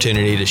the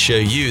opportunity to show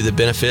you the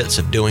benefits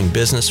of doing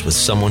business with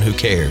someone who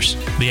cares.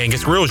 The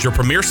Angus Grill is your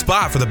premier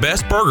spot for the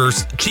best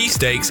burgers,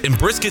 cheesesteaks, and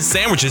brisket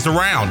sandwiches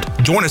around.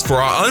 Join us for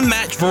our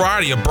unmatched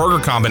variety of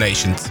burger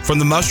combinations, from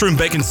the mushroom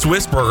bacon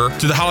Swiss burger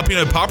to the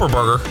jalapeno popper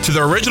burger to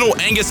the original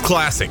Angus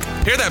classic.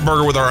 Pair that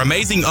burger with our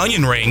amazing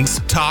onion rings,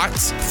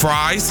 tots,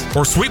 fries,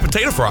 or sweet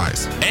potato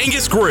fries.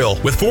 Angus Grill,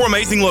 with 4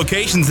 amazing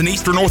locations in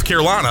eastern North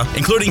Carolina,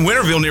 including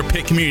Winterville near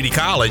Pitt Community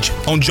College,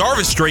 on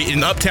Jarvis Street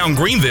in uptown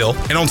Greenville,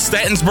 and on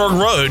Statensburg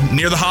Road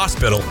near the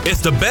hospital. It's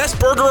the best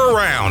burger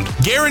around,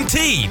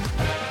 guaranteed.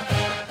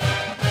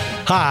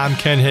 Hi, I'm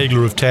Ken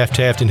Hagler of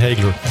Taft, and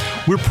Hagler.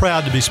 we're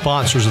proud to be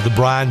sponsors of the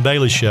Brian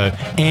Bailey Show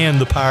and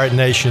the Pirate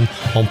Nation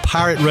on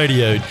Pirate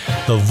Radio,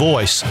 the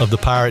voice of the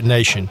Pirate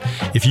Nation.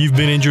 If you've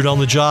been injured on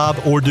the job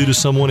or due to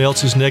someone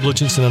else's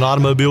negligence in an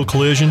automobile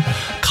collision,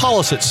 call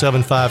us at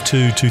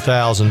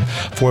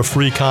 752-2000 for a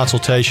free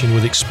consultation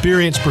with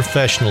experienced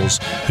professionals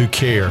who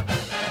care.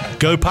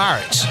 Go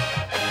Pirates!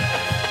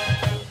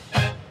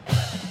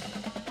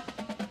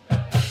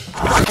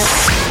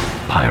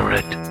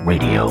 Pirate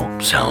Radio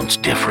sounds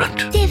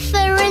different.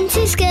 Different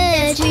is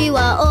good. You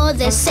are all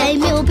the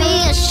same. You'll be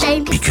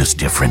ashamed. Because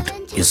different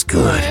is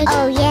good.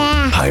 Oh,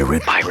 yeah.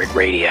 Pirate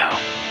Radio.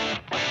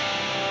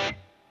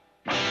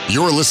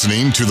 You're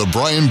listening to The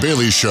Brian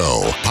Bailey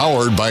Show,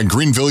 powered by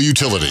Greenville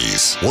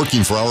Utilities,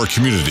 working for our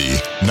community,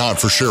 not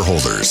for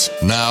shareholders.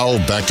 Now,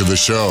 back to the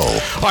show.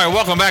 All right,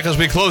 welcome back as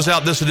we close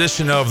out this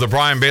edition of The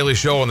Brian Bailey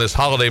Show on this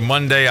holiday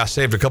Monday. I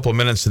saved a couple of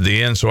minutes at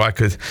the end so I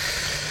could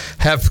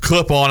have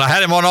Clip on. I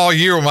had him on all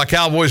year when my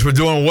Cowboys were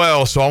doing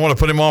well, so I want to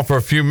put him on for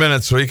a few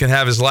minutes so he can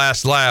have his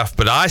last laugh.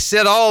 But I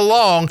said all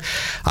along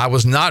I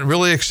was not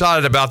really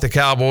excited about the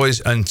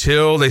Cowboys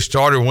until they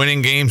started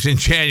winning games in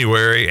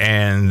January,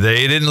 and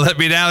they didn't let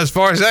me down as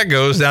far as that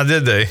goes, now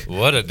did they?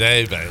 What a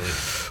day, Bailey.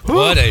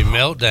 What a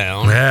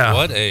meltdown. Yeah.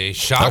 What a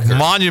shocker. Of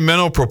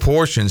monumental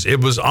proportions.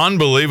 It was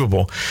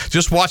unbelievable.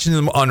 Just watching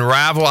them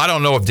unravel. I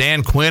don't know if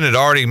Dan Quinn had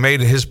already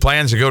made his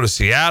plans to go to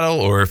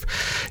Seattle or if,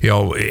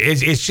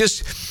 it's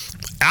just...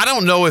 I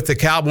don't know if the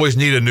Cowboys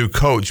need a new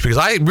coach because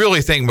I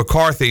really think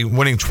McCarthy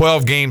winning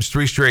 12 games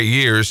 3 straight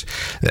years,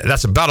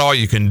 that's about all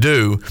you can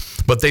do.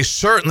 But they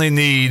certainly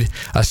need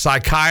a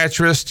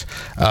psychiatrist,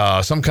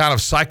 some kind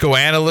of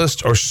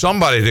psychoanalyst, or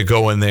somebody to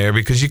go in there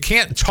because you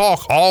can't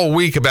talk all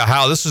week about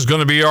how this is going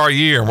to be our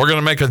year and we're going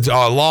to make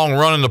a long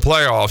run in the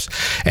playoffs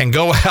and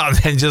go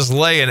out and just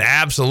lay an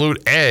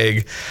absolute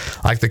egg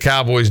like the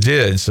Cowboys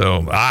did.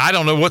 So I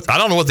don't know what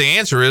the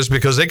answer is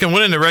because they can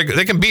win in the regular.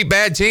 They can beat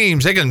bad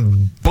teams. They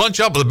can bunch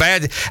up with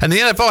and the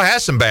NFL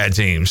has some bad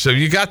teams, so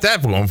you got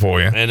that going for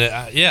you. And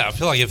I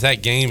feel like if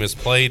that game is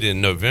played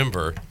in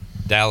November,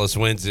 Dallas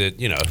wins it,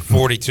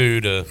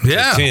 42 to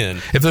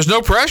 10. If there's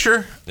no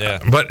pressure. Yeah.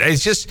 But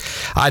it's just,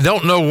 I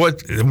don't know what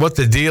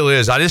the deal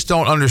is. I just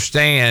don't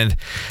understand.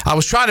 I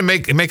was trying to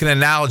make an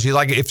analogy.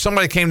 Like if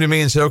somebody came to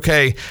me and said,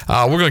 okay,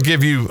 we're going to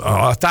give you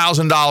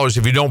 $1,000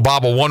 if you don't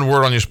bobble one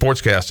word on your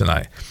sportscast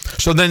tonight.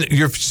 So then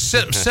you're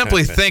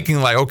simply thinking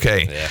like,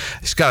 okay,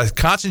 it's got to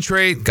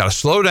concentrate, got to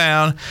slow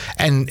down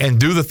and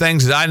do the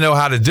things that I know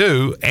how to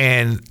do.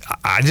 And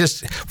I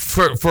just,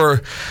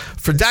 for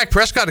Dak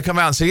Prescott to come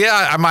out and say,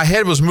 yeah, my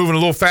head was moving a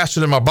little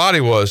faster than my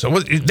body was.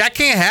 That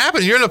can't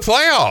happen. You're in the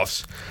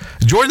playoffs.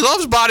 Jordan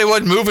Love's body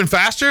wasn't moving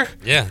faster.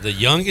 Yeah, the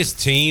youngest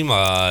team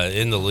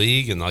in the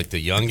league and like the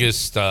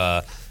youngest,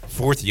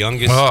 fourth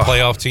youngest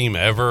playoff team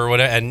ever. Or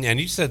whatever. And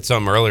you said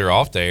something earlier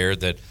off the air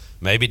that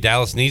maybe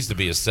Dallas needs to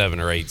be a 7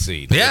 or 8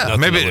 seed. Yeah,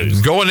 maybe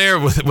go in there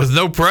with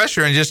no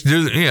pressure and just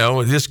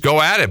just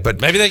go at it. But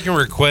maybe they can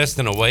request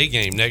an away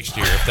game next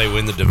year if they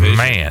win the division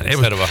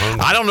instead of a home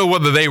game. I don't know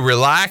whether they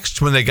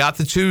relaxed when they got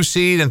the 2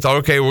 seed and thought,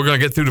 okay, we're going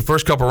to get through the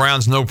first couple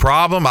rounds, no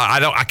problem.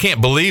 I can't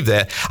believe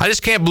that. I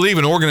just can't believe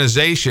an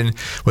organization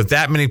with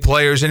that many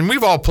players. And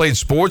we've all played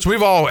sports.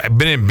 We've all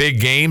been in big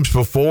games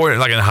before,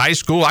 like in high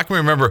school. I can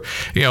remember,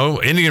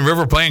 Indian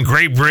River playing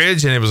Great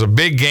Bridge, and it was a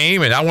big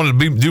game, and I wanted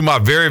to do my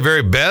very,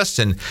 very best.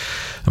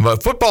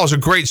 But football is a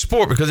great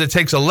sport because it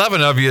takes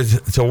 11 of you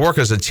to work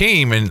as a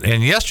team.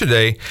 And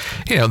yesterday,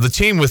 the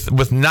team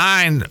with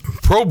 9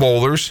 Pro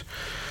Bowlers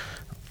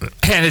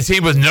and a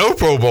team with no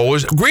Pro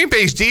Bowlers, Green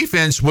Bay's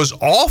defense was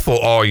awful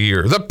all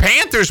year. The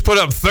Panthers put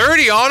up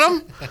 30 on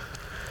them.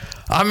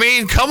 I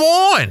mean, come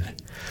on.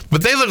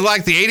 But they look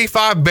like the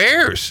 85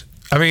 Bears.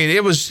 I mean,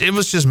 it was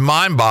just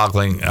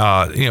mind-boggling.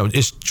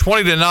 It's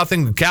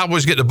 20-0. The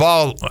Cowboys get the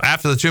ball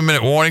after the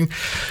 2-minute warning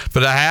for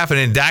the half, and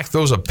then Dak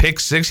throws a pick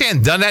six. He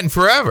hadn't done that in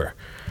forever.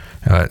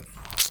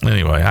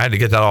 Anyway, I had to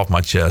get that off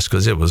my chest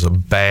because it was a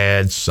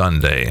bad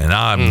Sunday, and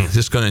I'm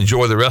just going to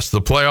enjoy the rest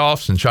of the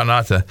playoffs and try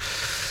not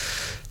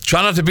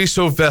to be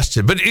so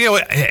vested. But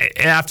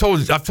and I've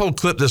told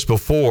Clip this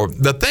before.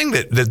 The thing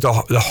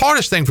the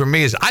hardest thing for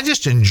me is I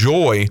just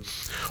enjoy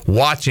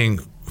watching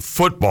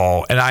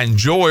football, and I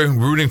enjoy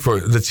rooting for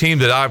the team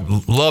that I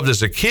loved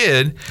as a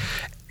kid,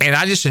 and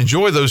I just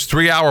enjoy those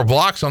 3-hour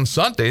blocks on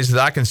Sundays that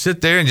I can sit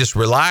there and just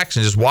relax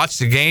and just watch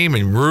the game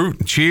and root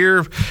and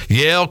cheer,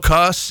 yell,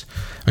 cuss.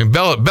 I mean,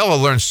 Bella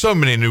learned so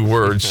many new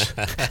words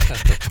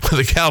when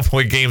the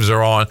Cowboy games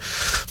are on.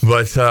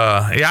 But,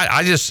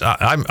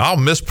 I'll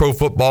miss pro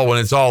football when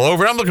it's all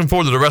over. I'm looking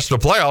forward to the rest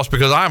of the playoffs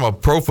because I'm a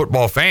pro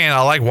football fan.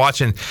 I like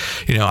watching,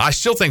 I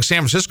still think San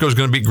Francisco is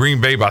going to beat Green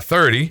Bay by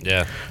 30.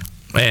 Yeah.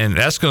 And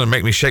that's going to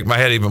make me shake my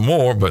head even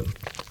more. But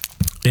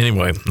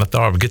Anyway, I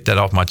thought I would get that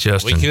off my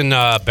chest. We can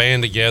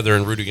band together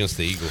and root against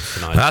the Eagles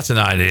tonight. That's an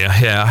idea.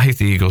 Yeah, I hate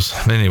the Eagles.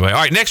 Anyway, all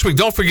right, next week,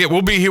 don't forget,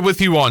 we'll be here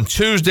with you on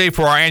Tuesday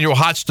for our annual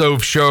Hot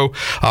Stove Show.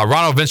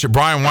 Ronald Vincent,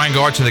 Brian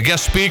Weingarts, and the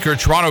guest speaker,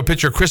 Toronto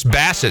pitcher Chris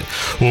Bassett,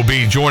 will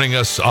be joining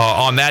us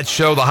on that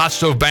show. The Hot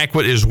Stove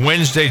Banquet is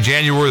Wednesday,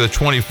 January the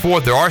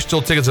 24th. There are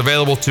still tickets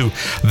available to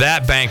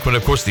that banquet.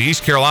 Of course, the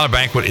East Carolina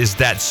Banquet is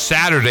that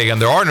Saturday,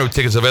 and there are no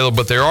tickets available,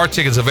 but there are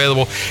tickets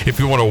available if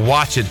you want to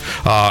watch it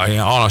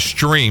on a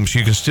stream, so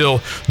you can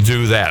still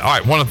do that. All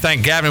right, want to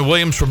thank Gavin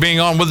Williams for being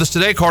on with us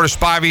today, Carter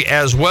Spivey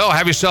as well.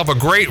 Have yourself a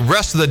great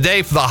rest of the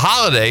day for the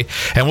holiday,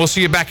 and we'll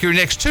see you back here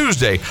next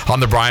Tuesday on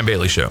The Brian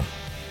Bailey Show.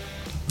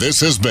 This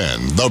has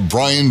been The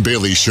Brian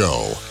Bailey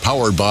Show,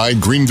 powered by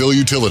Greenville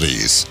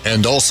Utilities,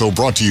 and also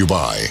brought to you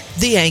by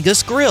The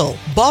Angus Grill,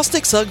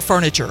 Bostic Sugg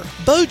Furniture,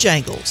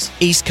 Bojangles,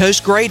 East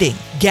Coast Grading,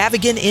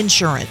 Gavin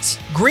Insurance,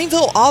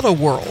 Greenville Auto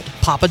World,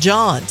 Papa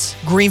John's,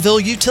 Greenville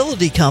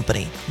Utility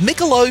Company,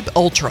 Michelob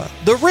Ultra,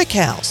 The Rick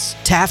House,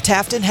 Taft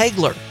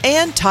Hagler,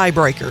 and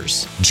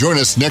Tiebreakers. Join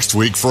us next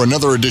week for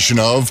another edition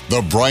of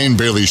The Brian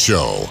Bailey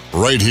Show,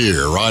 right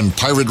here on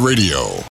Pirate Radio.